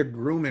think they're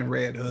grooming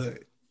Red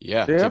Hood.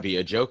 Yeah, to be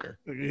a Joker.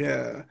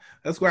 Yeah,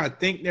 that's where I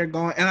think they're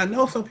going. And I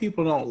know some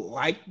people don't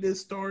like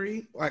this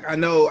story. Like, I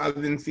know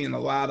I've been seeing a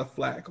lot of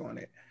flack on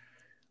it.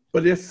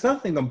 But there's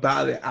something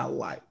about it I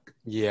like.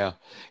 Yeah,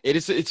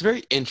 it's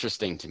very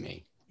interesting to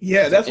me.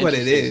 Yeah, that's what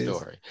it is.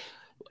 Story.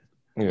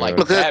 Yeah. Like,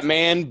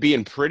 Batman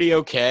being pretty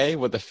okay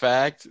with the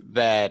fact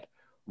that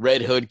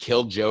Red Hood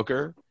killed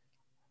Joker.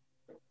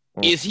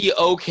 Is he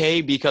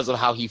okay because of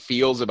how he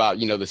feels about,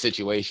 you know, the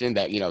situation,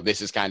 that, you know,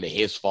 this is kind of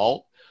his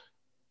fault?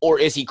 Or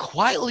is he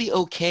quietly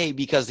okay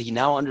because he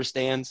now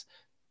understands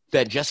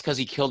that just because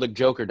he killed a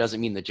Joker doesn't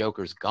mean the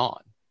Joker's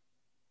gone?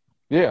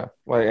 Yeah,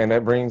 like, and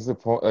that brings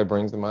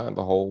to mind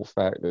the whole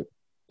fact that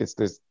it's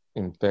this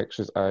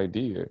infectious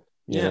idea,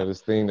 you know,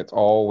 this thing that's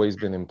always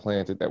been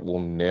implanted that will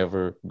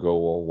never go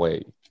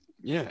away.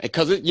 Yeah,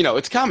 because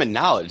it's common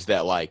knowledge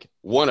that, like,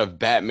 one of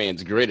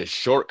Batman's greatest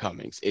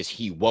shortcomings is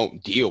he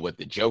won't deal with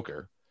the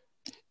Joker.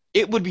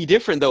 It would be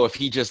different though if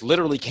he just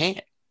literally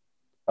can't.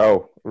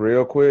 Oh,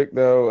 real quick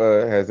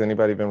though, has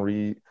anybody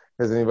read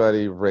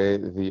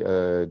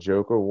the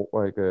Joker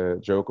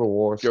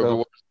War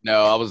stuff?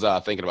 No, I was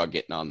thinking about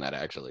getting on that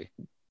actually.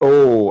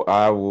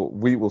 Oh,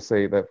 we will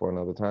save that for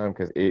another time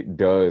because it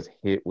does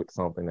hit with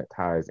something that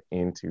ties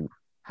into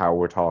how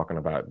we're talking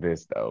about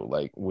this though,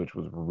 like, which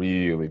was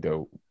really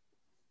dope.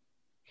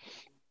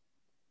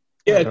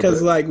 Yeah,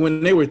 because like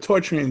when they were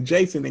torturing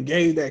Jason, it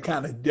gave that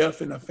kind of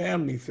death in a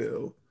family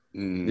feel.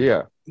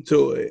 Yeah,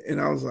 to it, and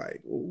I was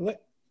like,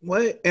 what?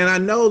 And I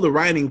know the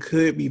writing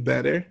could be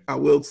better. I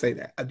will say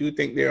that. I do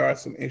think there are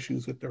some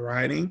issues with the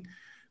writing,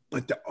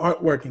 but the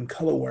artwork and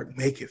color work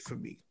make it for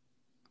me.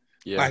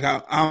 Yeah,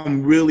 like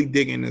I'm really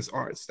digging this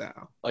art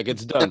style. Like,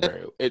 it's done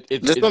very. This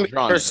is the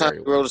first time he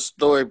wrote a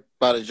story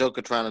about a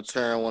Joker trying to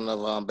turn one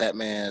of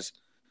Batman's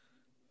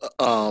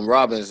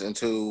Robins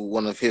into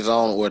one of his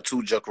own, or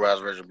two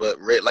Jokerized versions. But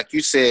like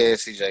you said,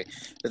 CJ,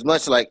 as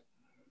much like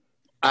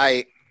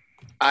I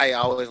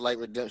always like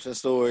redemption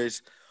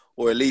stories,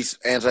 or at least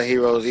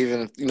anti-heroes,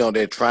 even if, you know,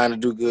 they're trying to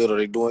do good or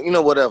they're doing, you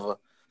know, whatever.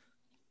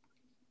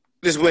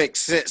 This makes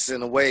sense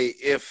in a way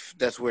if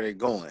that's where they're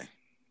going.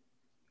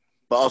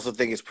 But I also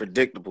think it's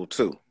predictable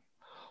too.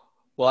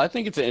 Well, I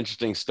think it's an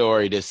interesting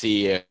story to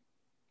see if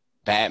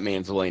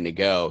Batman's willing to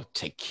go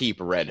to keep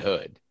Red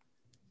Hood.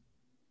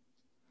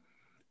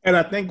 And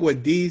I think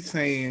what D's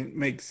saying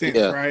makes sense,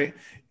 Yeah. right?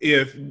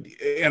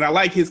 And I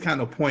like his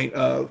kind of point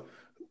of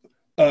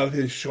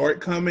his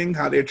shortcoming,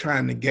 how they're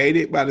trying to negate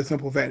it by the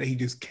simple fact that he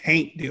just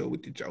can't deal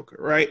with the Joker,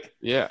 right?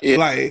 Yeah.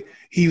 Like,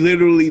 he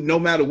literally, no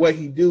matter what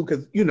he do,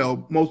 because, you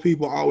know, most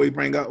people always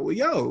bring up, well,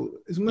 yo,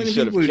 as many You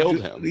should have people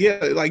killed him. Yeah,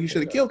 like, you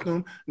should have killed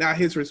him. Now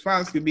his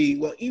response could be,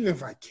 well, even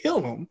if I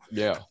kill him.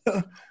 Yeah.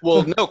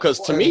 Well, no, because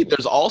to me,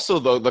 there's also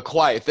the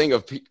quiet thing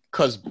of,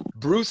 because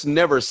Bruce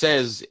never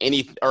says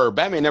anything, or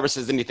Batman never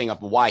says anything of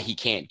why he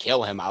can't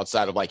kill him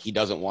outside of, like, he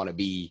doesn't want to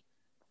be,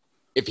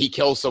 if he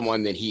kills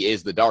someone, then he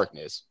is the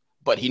darkness.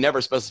 But he never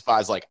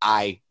specifies, like,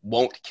 I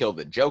won't kill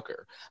the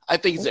Joker. I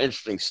think it's an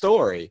interesting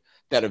story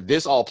that if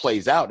this all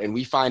plays out and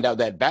we find out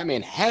that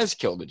Batman has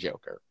killed the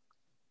Joker,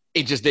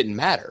 it just didn't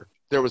matter.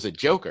 There was a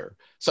Joker.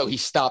 So he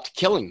stopped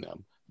killing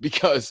them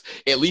because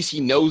at least he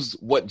knows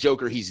what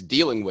Joker he's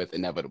dealing with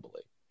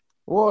inevitably.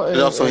 Well, It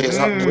also hits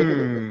hard.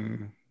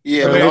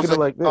 Yeah, But but look also at it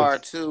like hits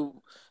hard this.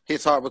 too.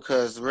 Hits hard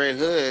because Red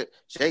Hood,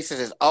 Jason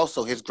is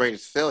also his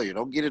greatest failure.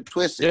 Don't get it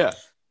twisted. Yeah.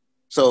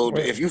 So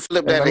Right. if you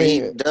flip And that I and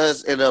he mean-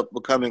 does end up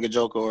becoming a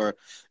Joker or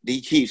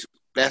he keeps,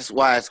 that's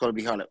why it's going to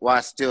be hard. Why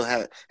I still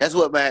have, that's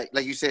what,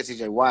 like you said,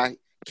 CJ, why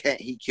can't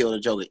he kill the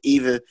Joker?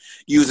 Even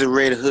using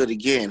Red Hood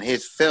again,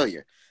 his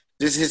failure.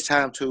 This is his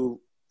time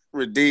to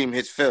redeem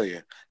his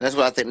failure. That's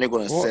what I think they're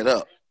going to Well- set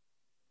up.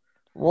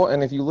 Well,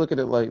 and if you look at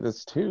it like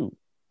this too,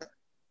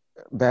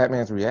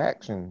 Batman's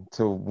reaction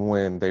to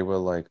when they were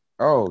like,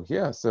 "Oh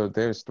yeah, so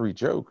there's 3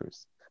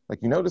 Jokers."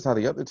 Like, you notice how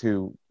the other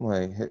two,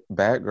 like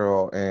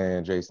Batgirl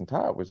and Jason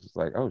Todd, was just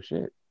like, "Oh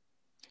shit,"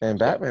 and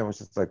Batman was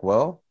just like,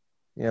 "Well,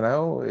 you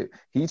know,"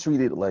 he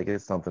treated it like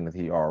it's something that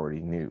he already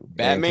knew. And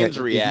Batman's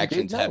technically he did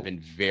reactions know. have been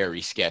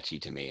very sketchy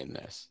to me in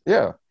this.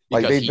 Yeah,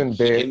 like Because they've been he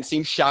dead. didn't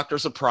seem shocked or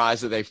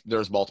surprised that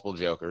there's multiple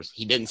Jokers.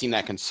 He didn't seem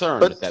that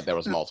concerned But- that there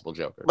was multiple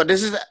Jokers. But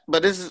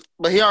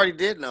he already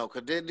did know,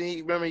 because didn't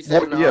he? Remember he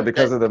said, Well, yeah,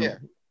 because of the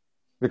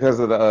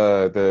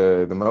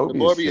the Mobius,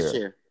 Morbius chair.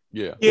 chair.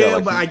 yeah. Yeah,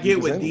 like but I he get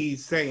was what in it.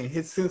 D's saying.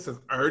 His sense of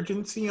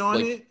urgency on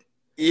Like, it.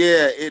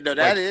 Yeah, that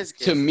Like, is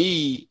to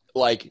me,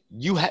 like,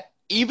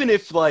 even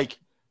if like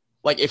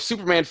if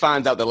Superman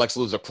finds out that Lex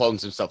Luthor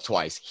clones himself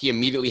twice, he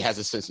immediately has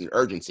a sense of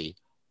urgency,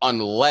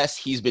 unless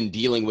he's been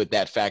dealing with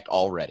that fact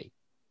already.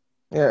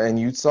 Yeah, and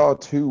you saw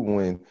too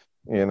when,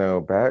 you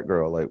know,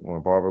 Batgirl, like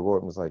when Barbara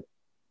Gordon was like,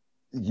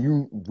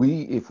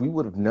 if we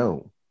would have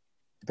known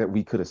that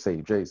we could have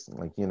saved Jason,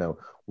 like, you know,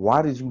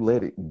 why did you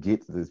let it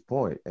get to this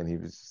point? And he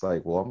was just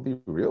like, well, I'm gonna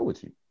be real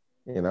with you.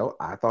 You know,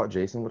 I thought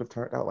Jason would have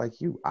turned out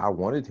like you. I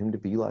wanted him to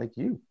be like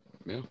you.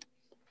 Yeah.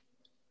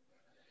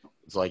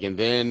 It's like, and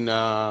then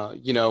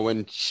you know,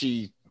 when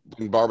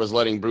Barbara's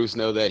letting Bruce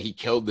know that he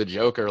killed the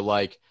Joker,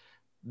 like,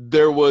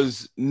 there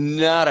was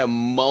not a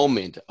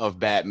moment of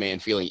Batman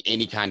feeling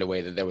any kind of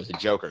way that there was a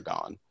Joker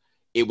gone.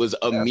 It was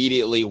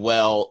immediately,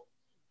 well,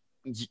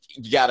 you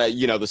gotta,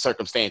 you know, the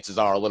circumstances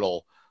are a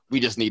little, we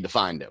just need to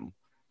find him.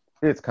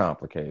 It's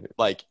complicated.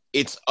 Like,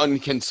 it's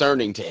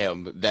unconcerning to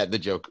him that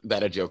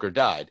a Joker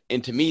died.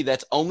 And to me,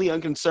 that's only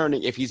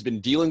unconcerning if he's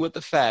been dealing with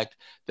the fact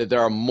that there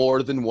are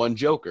more than one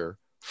Joker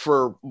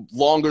for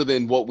longer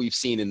than what we've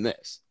seen in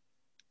this.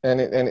 And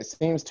it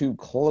seems too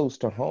close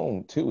to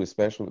home too,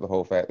 especially with the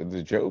whole fact that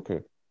the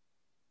Joker,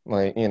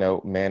 like, you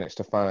know, managed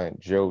to find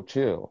Joe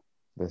Chill,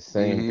 the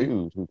same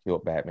dude who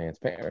killed Batman's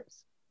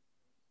parents.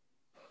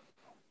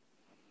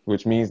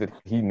 Which means that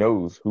he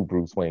knows who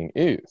Bruce Wayne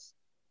is.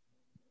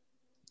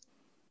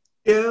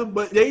 Yeah,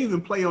 but they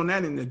even play on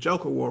that in the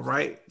Joker War,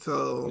 right?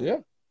 So Yeah.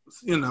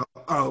 you know,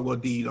 oh well,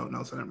 D, you don't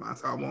know, so never mind.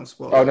 So I won't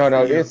spoil. Oh it no,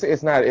 for you.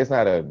 it's not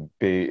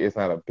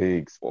a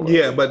big spoiler.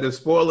 Yeah, but the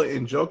spoiler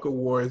in Joker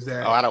War is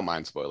that Oh, I don't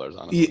mind spoilers,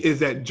 honestly.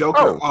 Joker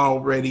Oh.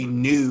 already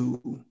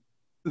knew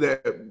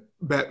that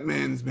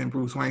Batman's been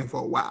Bruce Wayne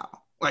for a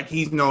while. Like,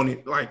 he's known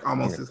it like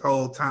almost his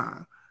whole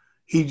time.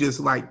 He just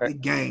liked the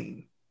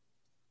game.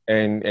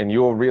 And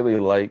you'll really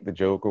like the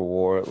Joker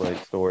War like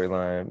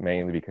storyline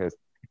mainly because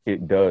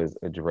it does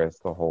address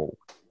the whole.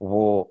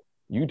 Well,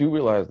 you do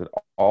realize that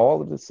all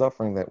of the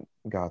suffering that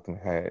Gotham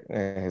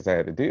has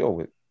had to deal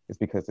with is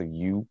because of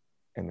you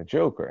and the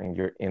Joker and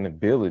your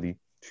inability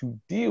to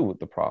deal with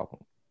the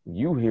problem.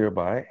 You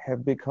hereby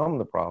have become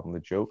the problem.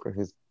 The Joker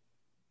has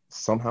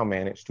somehow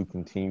managed to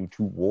continue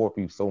to warp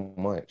you so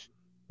much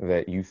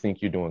that you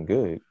think you're doing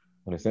good,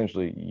 when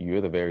essentially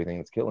you're the very thing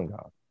that's killing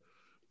Gotham.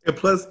 And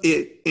plus,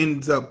 it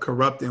ends up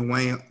corrupting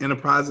Wayne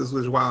Enterprises,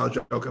 which is why I was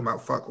joking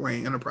about fuck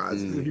Wayne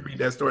Enterprises. If you read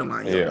that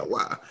storyline, you'll know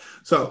why.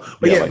 So,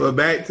 but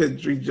back to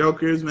Three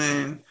Jokers,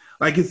 man.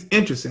 Like, it's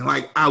interesting.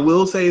 Like, I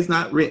will say it's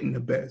not written the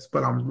best,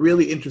 but I'm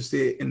really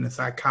interested in the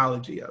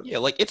psychology of it. Yeah,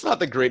 like, it's not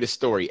the greatest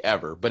story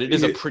ever, but it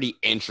is a pretty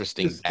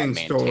interesting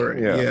Batman story.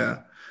 take.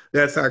 Yeah.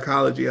 That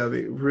psychology of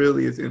it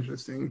really is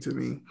interesting to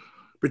me.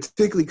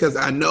 Particularly because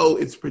I know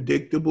it's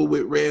predictable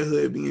with Red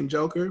Hood being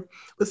Joker,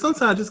 but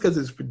sometimes just because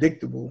it's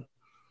predictable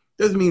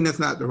doesn't mean that's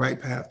not the right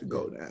path to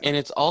go down. And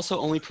it's also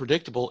only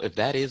predictable if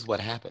that is what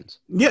happens.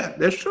 Yeah,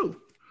 that's true.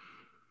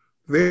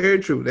 Very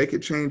true. They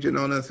could change it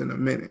on us in a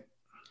minute.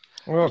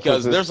 Well,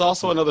 because there's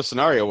also another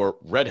scenario where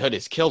Red Hood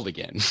is killed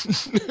again.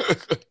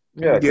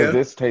 Yeah, because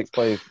this takes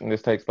place in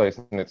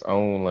its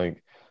own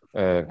like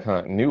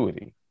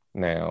continuity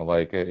now,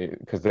 like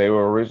because they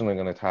were originally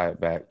going to tie it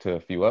back to a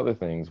few other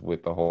things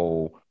with the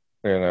whole,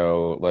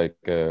 like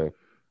a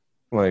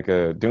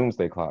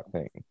doomsday clock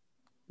thing.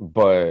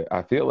 But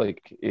I feel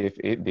like if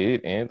it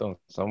did end on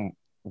some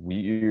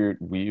weird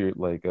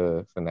like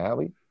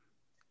finale,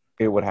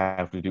 it would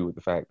have to do with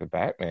the fact that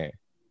Batman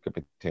could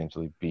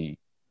potentially be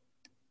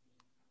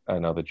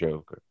another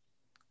Joker.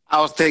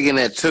 I was thinking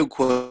that too,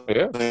 Quinn.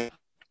 Yeah.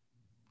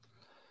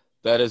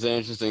 That is an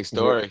interesting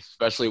story,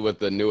 especially with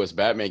the newest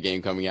Batman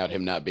game coming out,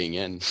 him not being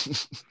in.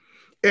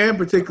 And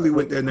particularly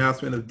with the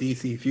announcement of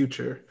DC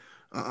Future,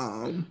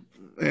 and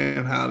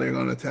how they're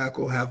going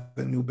to have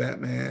a new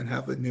Batman,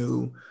 have a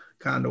new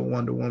kind of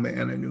Wonder Woman,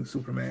 and a new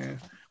Superman,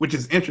 which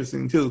is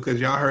interesting too, because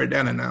y'all heard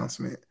that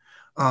announcement.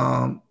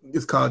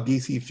 It's called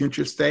DC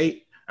Future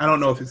State. I don't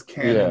know if it's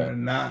canon or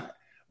not,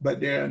 but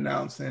they're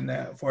announcing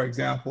that, for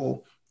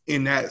example,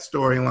 in that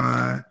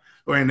storyline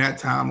or in that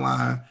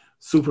timeline,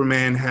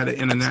 Superman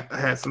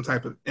had some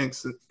type of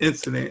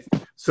incident,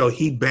 so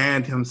he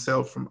banned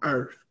himself from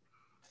Earth.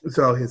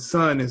 So his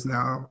son is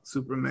now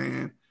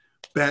Superman.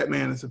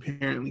 Batman is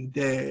apparently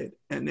dead,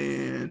 and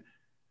then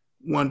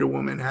Wonder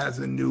Woman has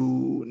a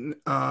new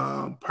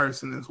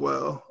person as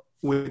well,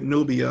 with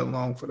Nubia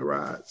along for the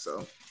ride.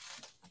 So,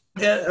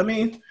 yeah, I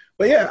mean,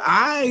 but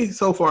yeah,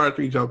 so far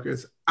 3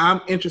 Jokers,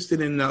 I'm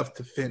interested enough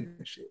to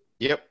finish it.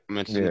 Yep, I'm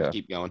interested to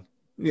keep going.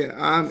 Yeah,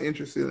 I'm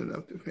interested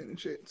enough to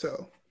finish it.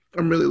 So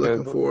I'm really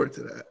looking forward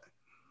to that.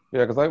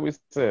 Yeah, because like we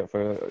said,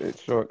 for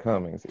its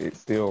shortcomings, it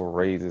still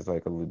raises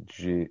like a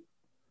legit,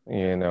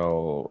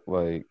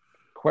 like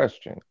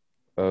question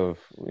of,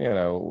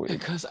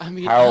 Because, I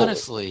mean,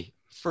 honestly,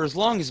 for as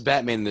long as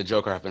Batman and the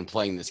Joker have been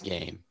playing this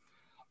game,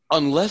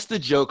 unless the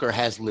Joker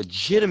has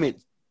legitimate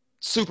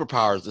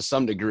superpowers to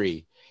some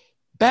degree,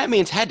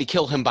 Batman's had to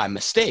kill him by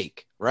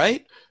mistake,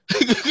 right?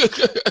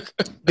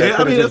 It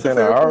could have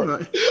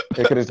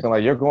just been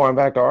like, you're going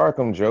back to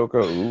Arkham, Joker.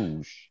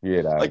 Ooh,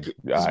 shit.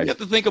 You have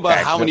to think about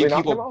how many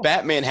people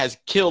Batman has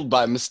killed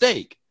by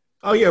mistake.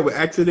 Oh, yeah, with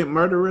Accident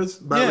Murderers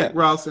by Rick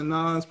Ross and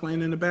Nas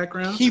playing in the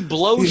background. He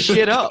blows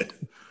shit up.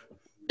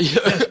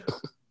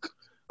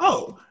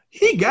 Oh,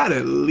 he got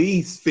at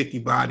least 50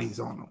 bodies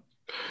on him.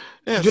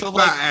 Yeah, just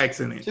by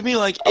accident. To me,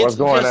 like, it's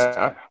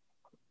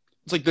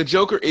like the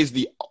Joker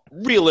is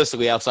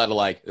realistically, outside of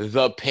like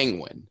the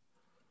Penguin,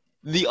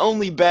 the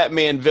only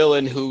Batman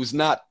villain who's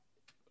not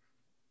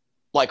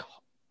like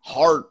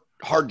hard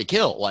to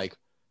kill. Like,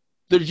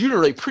 they're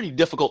usually pretty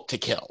difficult to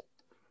kill.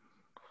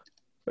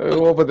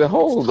 Well, but the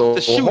whole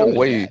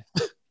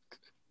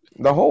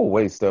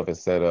way stuff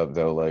is set up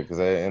though, like, because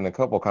in a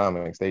couple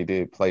comics they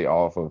did play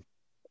off of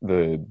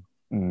the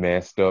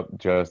messed up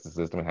justice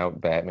system and how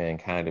Batman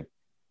kind of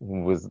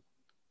was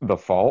the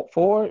fault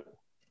for it.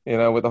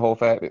 With the whole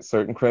fact that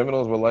certain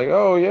criminals were like,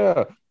 oh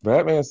yeah,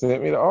 Batman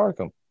sent me to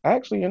Arkham.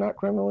 Actually, you're not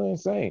criminally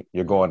insane.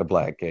 You're going to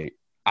Blackgate.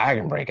 I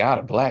can break out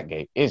of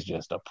Blackgate. It's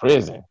just a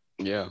prison.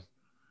 Yeah.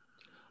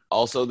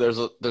 Also, there's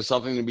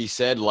something to be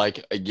said,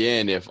 like,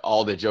 again, if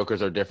all the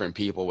Jokers are different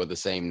people with the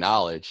same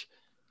knowledge,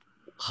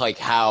 like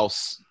how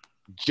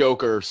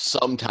Joker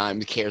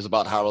sometimes cares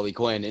about Harley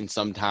Quinn and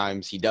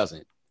sometimes he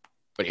doesn't.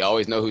 But he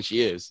always knows who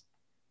she is.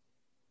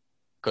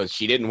 Because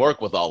she didn't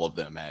work with all of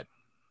them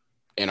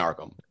in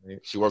Arkham.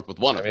 She worked with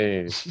one of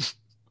them.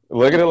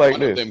 Look at it like one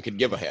this. One of them could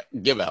give a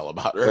hell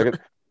about her.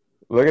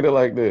 Look at it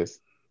like this.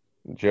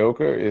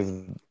 Joker is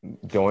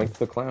Doink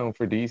the Clown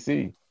for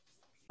DC.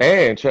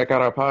 And check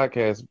out our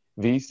podcast,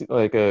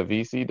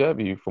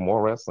 VCW, for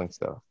more wrestling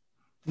stuff.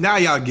 Now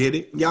y'all get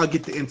it. Y'all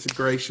get the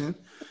integration.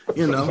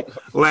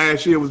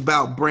 Last year was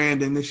about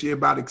branding. This year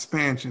about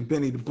expansion.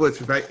 Benny the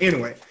Butcher, right?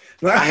 Anyway.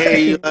 I hear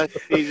you,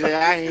 CJ.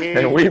 I hear you.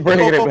 And we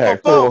bringing it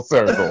back full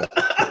circle.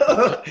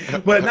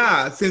 But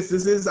since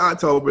this is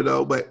October,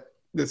 though, but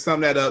to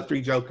sum that up,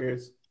 3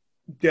 Jokers,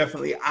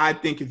 definitely, I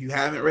think if you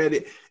haven't read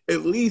it,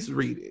 at least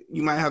read it.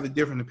 You might have a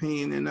different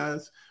opinion than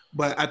us,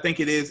 but I think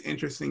it is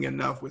interesting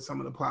enough with some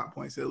of the plot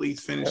points. At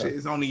least finish it.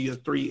 It's only a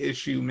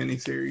 3-issue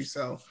miniseries,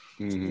 so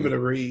give it a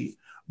read.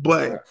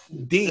 But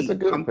it's a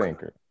good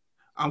thinker.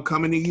 I'm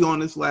coming to you on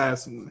this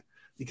last one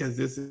because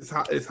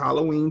it's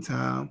Halloween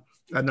time.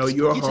 I know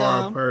you're a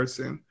horror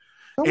person.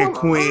 And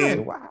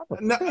Quinn,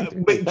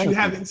 but you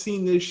haven't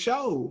seen this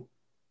show.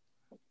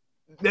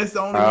 That's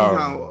the only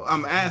reason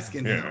I'm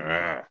asking him.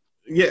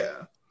 Yeah.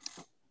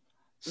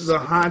 The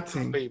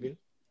Haunting, baby,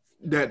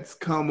 that's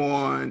come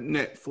on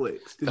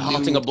Netflix. The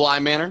Haunting of Bly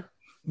Manor?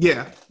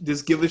 Yeah.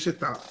 Just give us your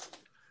thoughts.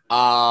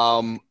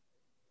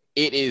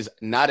 It is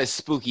not as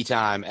spooky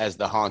time as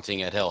The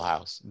Haunting at Hill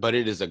House, but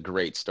it is a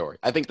great story.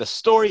 I think the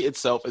story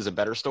itself is a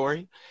better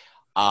story,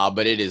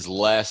 but it is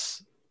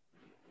less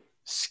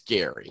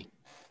scary.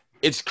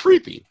 It's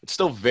creepy. It's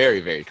still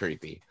very, very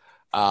creepy.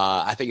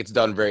 I think it's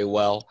done very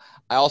well.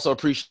 I also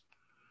appreciate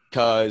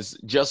because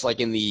just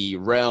like in the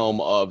realm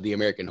of the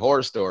American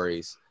Horror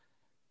Stories,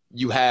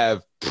 you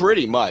have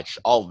pretty much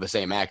all of the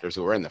same actors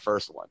who were in the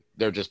first one.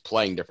 They're just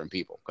playing different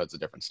people because it's a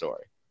different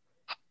story.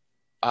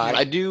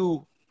 I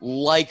do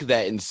like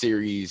that in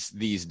series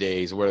these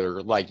days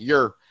where like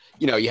you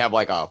have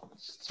like a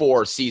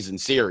 4-season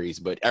series,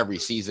 but every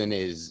season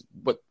is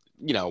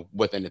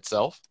within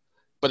itself,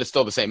 but it's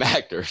still the same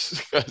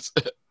actors because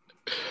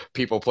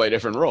people play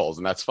different roles,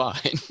 and that's fine.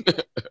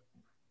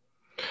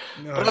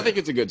 No, but I think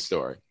it's a good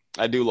story.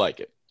 I do like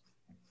it.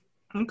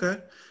 Okay.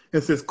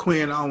 It says,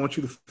 Quinn, I don't want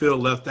you to feel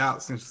left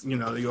out since,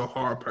 you're a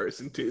horror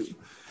person too.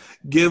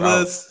 Give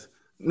us,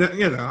 I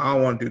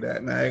don't want to do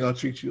that, man. I ain't going to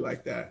treat you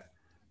like that.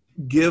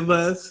 Give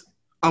us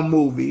a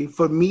movie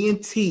for me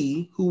and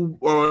T, who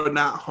are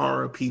not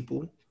horror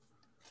people.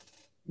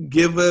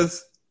 Give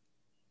us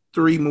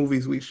 3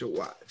 movies we should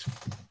watch.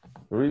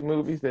 3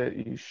 movies that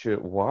you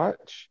should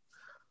watch.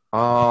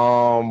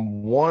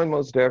 One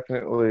most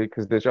definitely,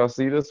 because did y'all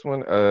see this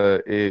one?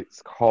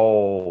 It's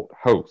called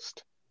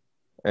Host,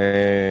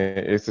 and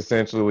it's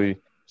essentially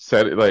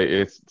set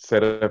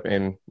up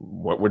in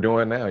what we're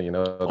doing now.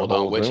 Hold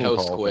on, which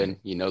host, Quinn?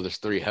 There's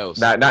 3 hosts.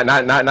 Not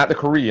the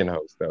Korean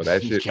host though.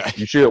 That shit okay.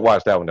 You should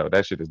watch that one though.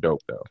 That shit is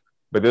dope though.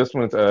 But this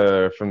one's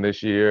from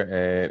this year,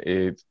 and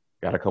it's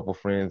got a couple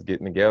friends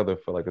getting together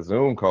for like a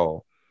Zoom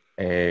call,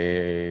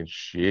 and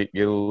shit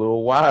get a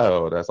little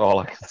wild. That's all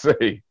I can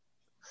say.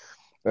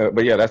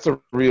 But yeah, that's a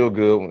real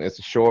good one. It's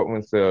a short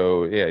one,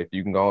 so yeah, if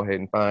you can go ahead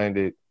and find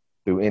it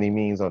through any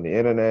means on the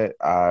internet,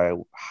 I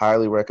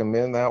highly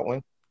recommend that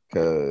one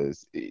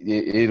because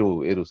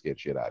it'll scare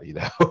shit out of you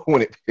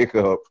when it pick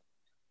up.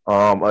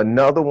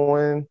 Another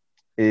one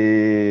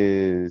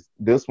is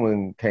this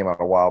one came out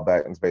a while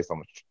back and it's based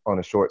on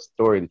a short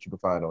story that you can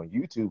find on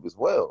YouTube as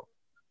well,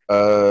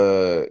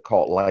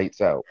 called Lights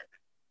Out.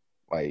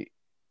 Like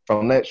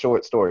from that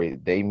short story,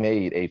 they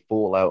made a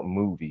full out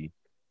movie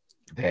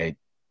that.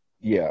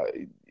 Yeah,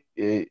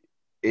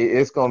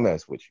 it's gonna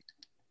mess with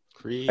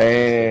you.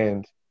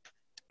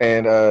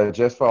 And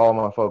just for all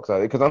my folks out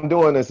there, because I'm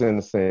doing this in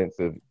the sense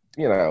of,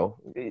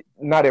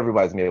 not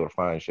everybody's gonna be able to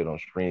find shit on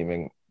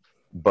streaming,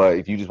 but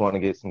if you just want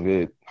to get some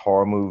good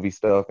horror movie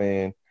stuff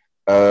in,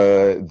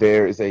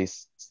 there is a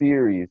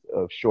series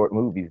of short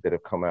movies that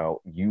have come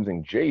out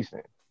using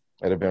Jason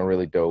that have been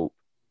really dope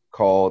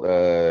called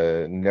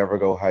Never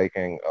Go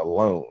Hiking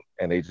Alone,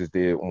 and they just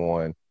did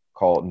one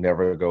called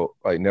Never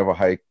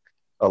Hike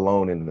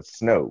Alone in the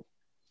Snow.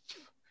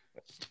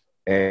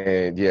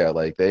 And yeah,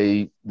 like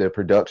their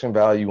production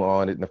value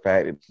on it and the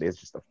fact that it's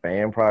just a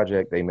fan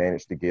project, they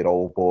managed to get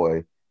old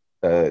boy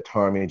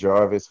Tommy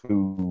Jarvis,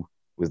 who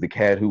was the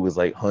cat who was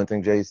like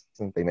hunting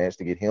Jason. They managed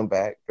to get him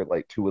back for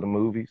like 2 of the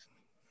movies.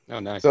 Oh,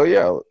 nice. So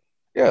yeah,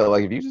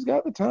 like if you just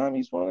got the time,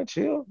 you just want to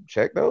chill,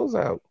 check those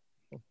out.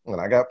 And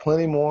I got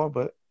plenty more,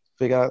 but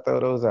figure I'd throw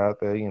those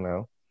out there,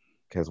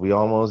 because we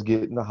almost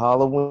get into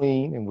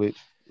Halloween, in which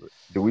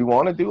do we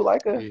want to do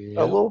like a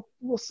little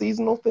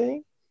seasonal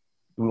thing?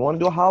 Do we want to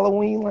do a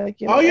Halloween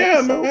Oh yeah,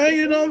 episode? Man!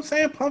 You know what I'm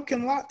saying?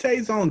 Pumpkin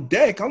lattes on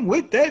deck. I'm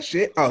with that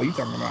shit. Oh, you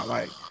talking about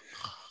like?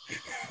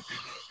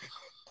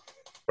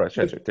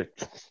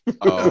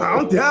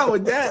 I'm down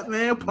with that,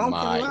 man.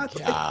 Pumpkin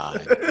latte.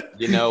 God.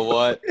 You know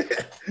what?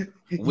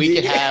 We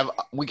could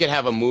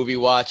have a movie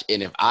watch,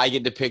 and if I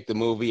get to pick the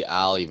movie,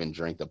 I'll even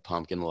drink the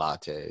pumpkin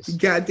lattes.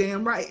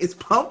 Goddamn right, it's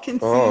pumpkin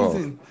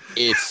season.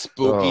 It's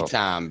spooky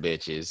time,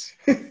 bitches.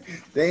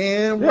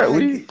 Damn right.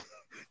 We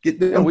get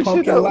the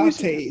pumpkin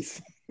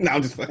lattes. No,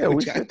 I'm just fucking. Yeah,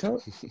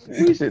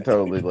 we should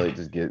totally like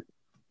just get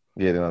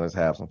it on us,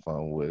 have some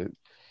fun with it.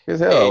 Cause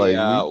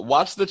hell,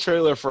 watch the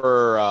trailer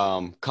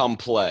for Come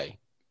Play.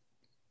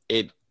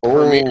 It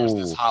premieres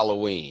this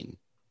Halloween.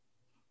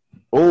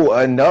 Oh,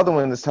 another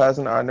one that ties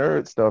into our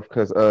nerd stuff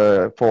because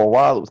for a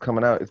while it was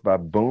coming out. It's by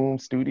Boom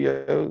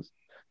Studios.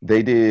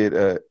 They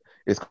did.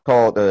 It's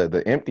called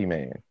The Empty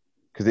Man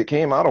because it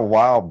came out a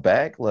while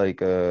back.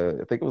 Like I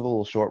think it was a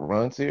little short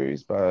run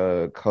series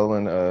by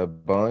Cullen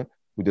Bunn,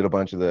 who did a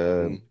bunch of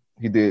the.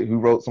 Who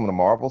wrote some of the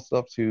Marvel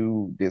stuff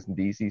too. Did some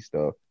DC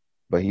stuff,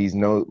 but he's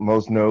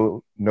most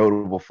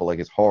notable for like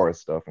his horror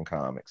stuff in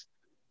comics.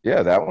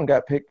 Yeah, that one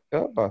got picked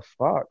up by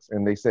Fox,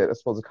 and they said it's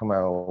supposed to come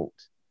out.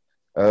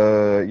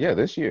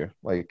 This year.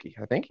 Like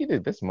I think he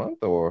did this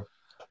month, or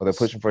they're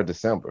pushing for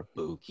December.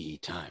 Spooky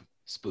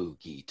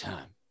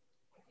time.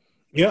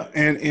 Yeah,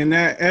 and in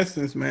that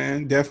essence,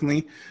 man,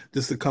 definitely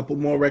just a couple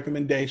more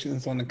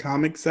recommendations on the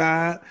comic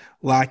side.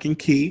 Lock and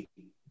Key.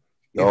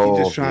 If you're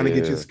just trying to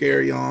get your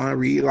scary on,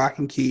 read Lock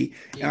and Key.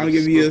 And I'm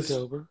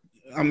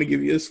gonna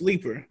give you a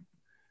sleeper.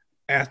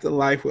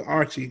 Afterlife with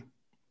Archie.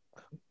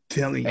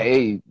 Telling you.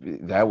 Hey,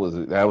 that was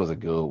a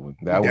good one.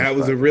 That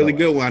was a really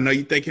good one. I know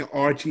you're thinking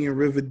Archie and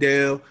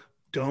Riverdale.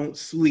 Don't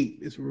sleep.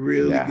 It's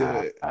really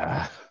good.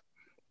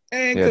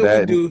 And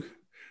good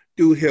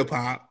do hip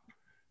hop.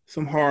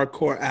 Some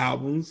hardcore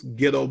albums.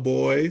 Ghetto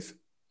Boys.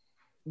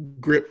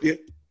 Gripped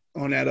it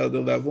on that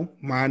other level.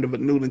 Mind of a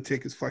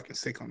Lunatic is fucking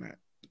sick on that.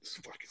 It's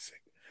fucking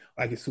sick.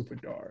 Like it's super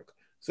dark.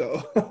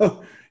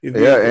 So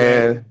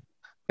and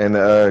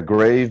And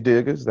Grave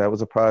Diggers, that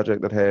was a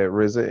project that had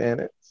RZA in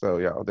it. So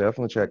y'all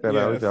definitely check that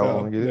out if y'all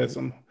want to get it.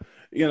 Some,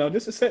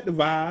 just to set the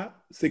vibe,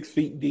 6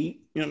 feet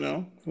deep,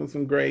 with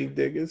some Grave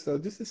Diggers. So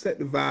just to set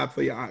the vibe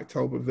for your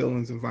October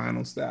Villains and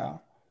Vinyl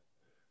style.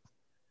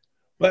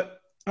 But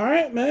all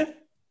right, man.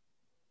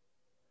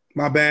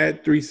 My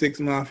bad. 3-6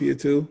 Mafia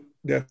too,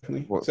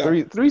 definitely. Well,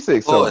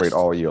 3-6 celebrate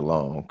all year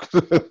long.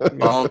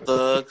 Bone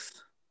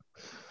Thugs.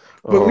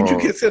 But would you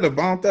consider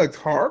Bone Thugs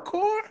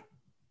hardcore?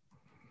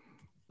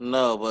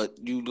 No, but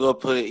you go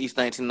put it East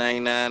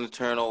 1999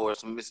 Eternal or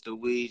some Mr.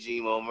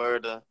 Ouija, Mo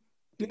Murder.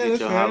 Get your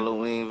fair.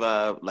 Halloween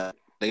vibe. Like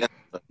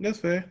that's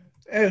fair.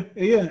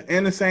 Yeah,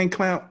 and the same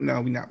clown.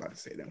 No, we're not about to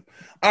say them.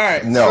 All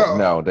right.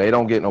 No, they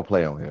don't get no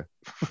play on here.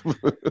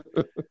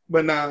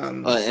 But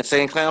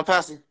Insane Clown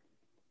Posse.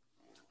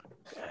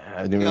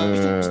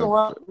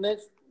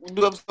 Next, we'll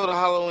do episode of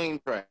Halloween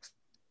tracks.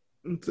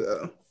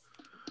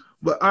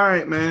 But all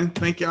right, man.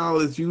 Thank y'all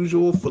as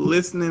usual for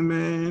listening,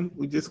 man.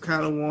 We just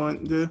kind of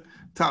want to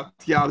talk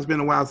to y'all. It's been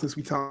a while since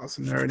we talked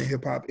some nerd and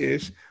hip hop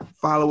ish.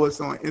 Follow us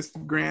on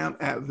Instagram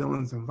at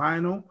Villains and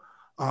Vinyl,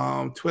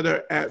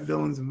 Twitter at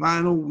Villains and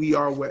Vinyl. We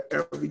are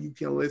wherever you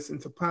can listen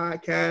to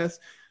podcasts.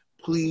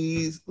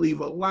 Please leave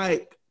a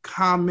like,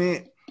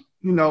 comment.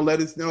 Let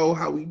us know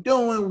how we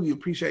doing. We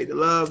appreciate the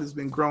love. It's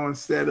been growing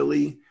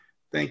steadily.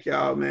 Thank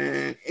y'all,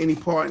 man. Any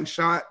parting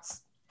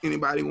shots?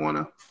 Anybody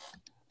wanna?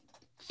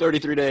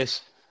 33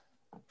 days.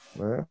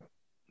 Man.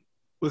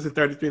 Was it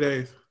 33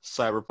 days?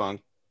 Cyberpunk.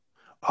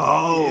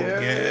 Oh,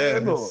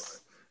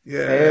 yes.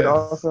 Yeah. And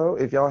also,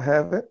 if y'all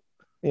haven't,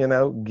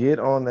 get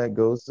on that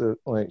Ghost of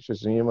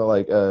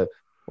Tsushima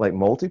like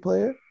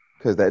multiplayer,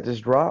 because that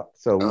just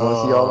dropped. So we want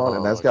to see y'all on it.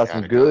 And that's got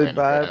some good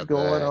vibes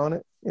going on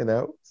it,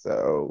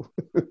 So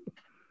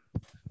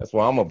that's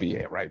where I'm gonna be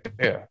at right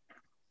there.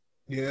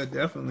 Yeah,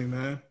 definitely,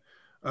 man.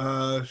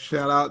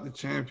 Shout out the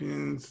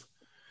champions.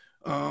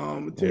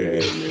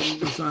 Material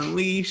is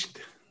Unleashed.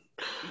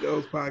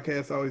 Those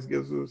podcasts always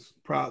gives us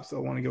props, so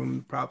I want to give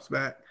them props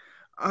back.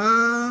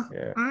 All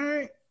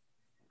right.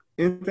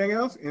 Anything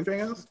else?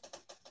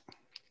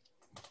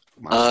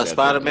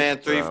 Spider-Man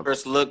 3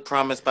 first look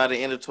promised by the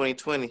end of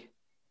 2020.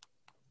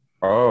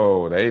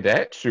 Oh, they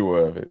that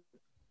sure of it.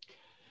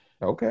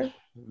 Okay.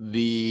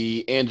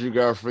 The Andrew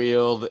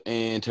Garfield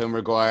and Tom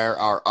Maguire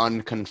are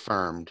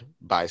unconfirmed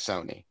by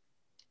Sony.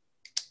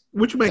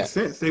 Which makes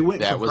sense. They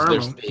wouldn't confirm That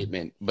was their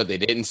statement, but they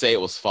didn't say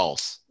it was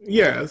false.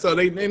 Yeah, so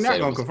they're not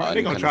going to confirm.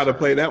 They're going to try to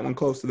play that one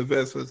close to the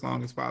vest for as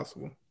long as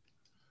possible.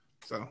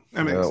 So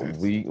that makes sense.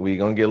 We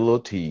going to get a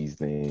little tease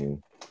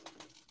then.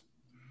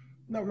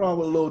 Nothing wrong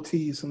with a little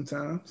tease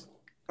sometimes.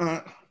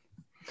 Sorry.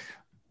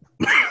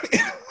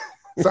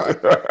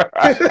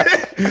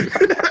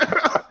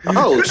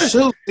 Oh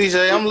shoot,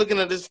 DJ! I'm looking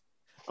at this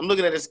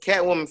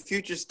Catwoman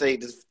future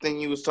state. This thing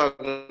you was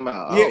talking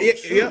about.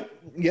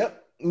 Yep.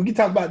 We can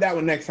talk about that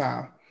one next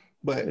time.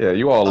 But yeah,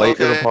 you all late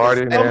to the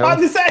party now. I'm about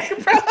to say,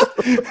 bro.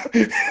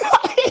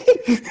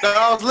 No,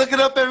 I was looking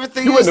up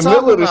everything. You in the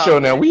middle of the show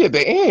now. We at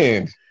the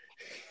end.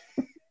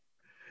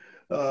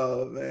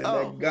 Oh man,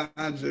 that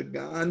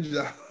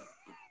ganja.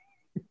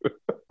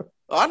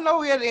 Oh, I know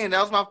we at the end.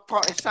 That was my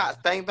part in shots.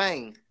 Bang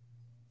bang.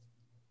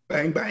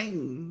 Bang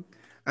bang.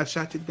 I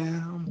shot you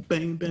down.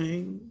 Bang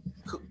bang.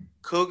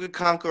 Cougar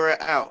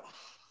Conqueror out.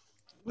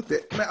 What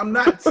the? Man, I'm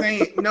not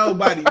saying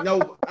nobody.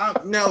 No.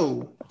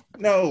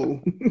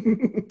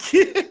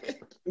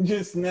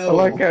 Just no. I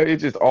like how it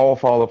just all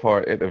fall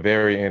apart at the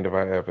very end of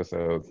our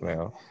episodes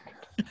now.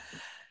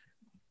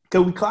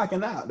 Cause we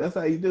clocking out. That's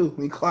how you do.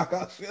 We clock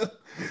out shit.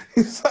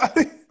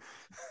 Sorry.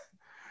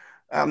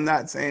 I'm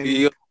not saying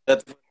you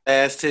got the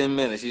last 10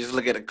 minutes. You just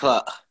look at the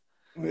clock.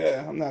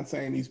 Yeah, I'm not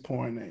saying these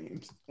porn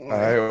names. All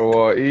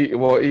right.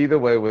 Well, either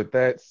way, with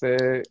that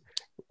said,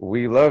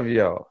 we love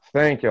y'all.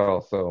 Thank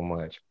y'all so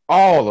much.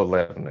 All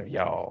 11 of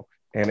y'all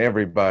and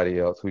everybody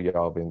else who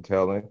y'all been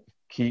telling.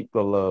 Keep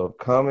the love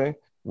coming.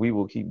 We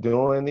will keep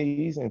doing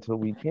these until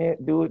we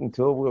can't do it,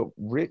 until we're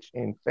rich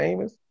and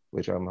famous,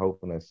 which I'm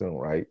hoping that's soon,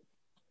 right?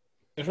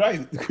 That's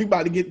right. We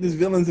about to get this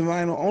Villains and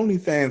Vinyl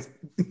OnlyFans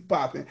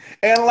popping.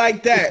 And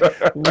like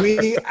that,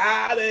 we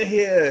out of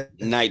here.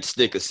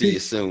 Nightstick will see you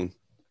soon.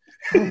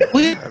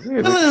 We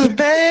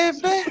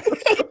baby.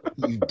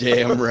 You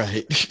damn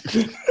right.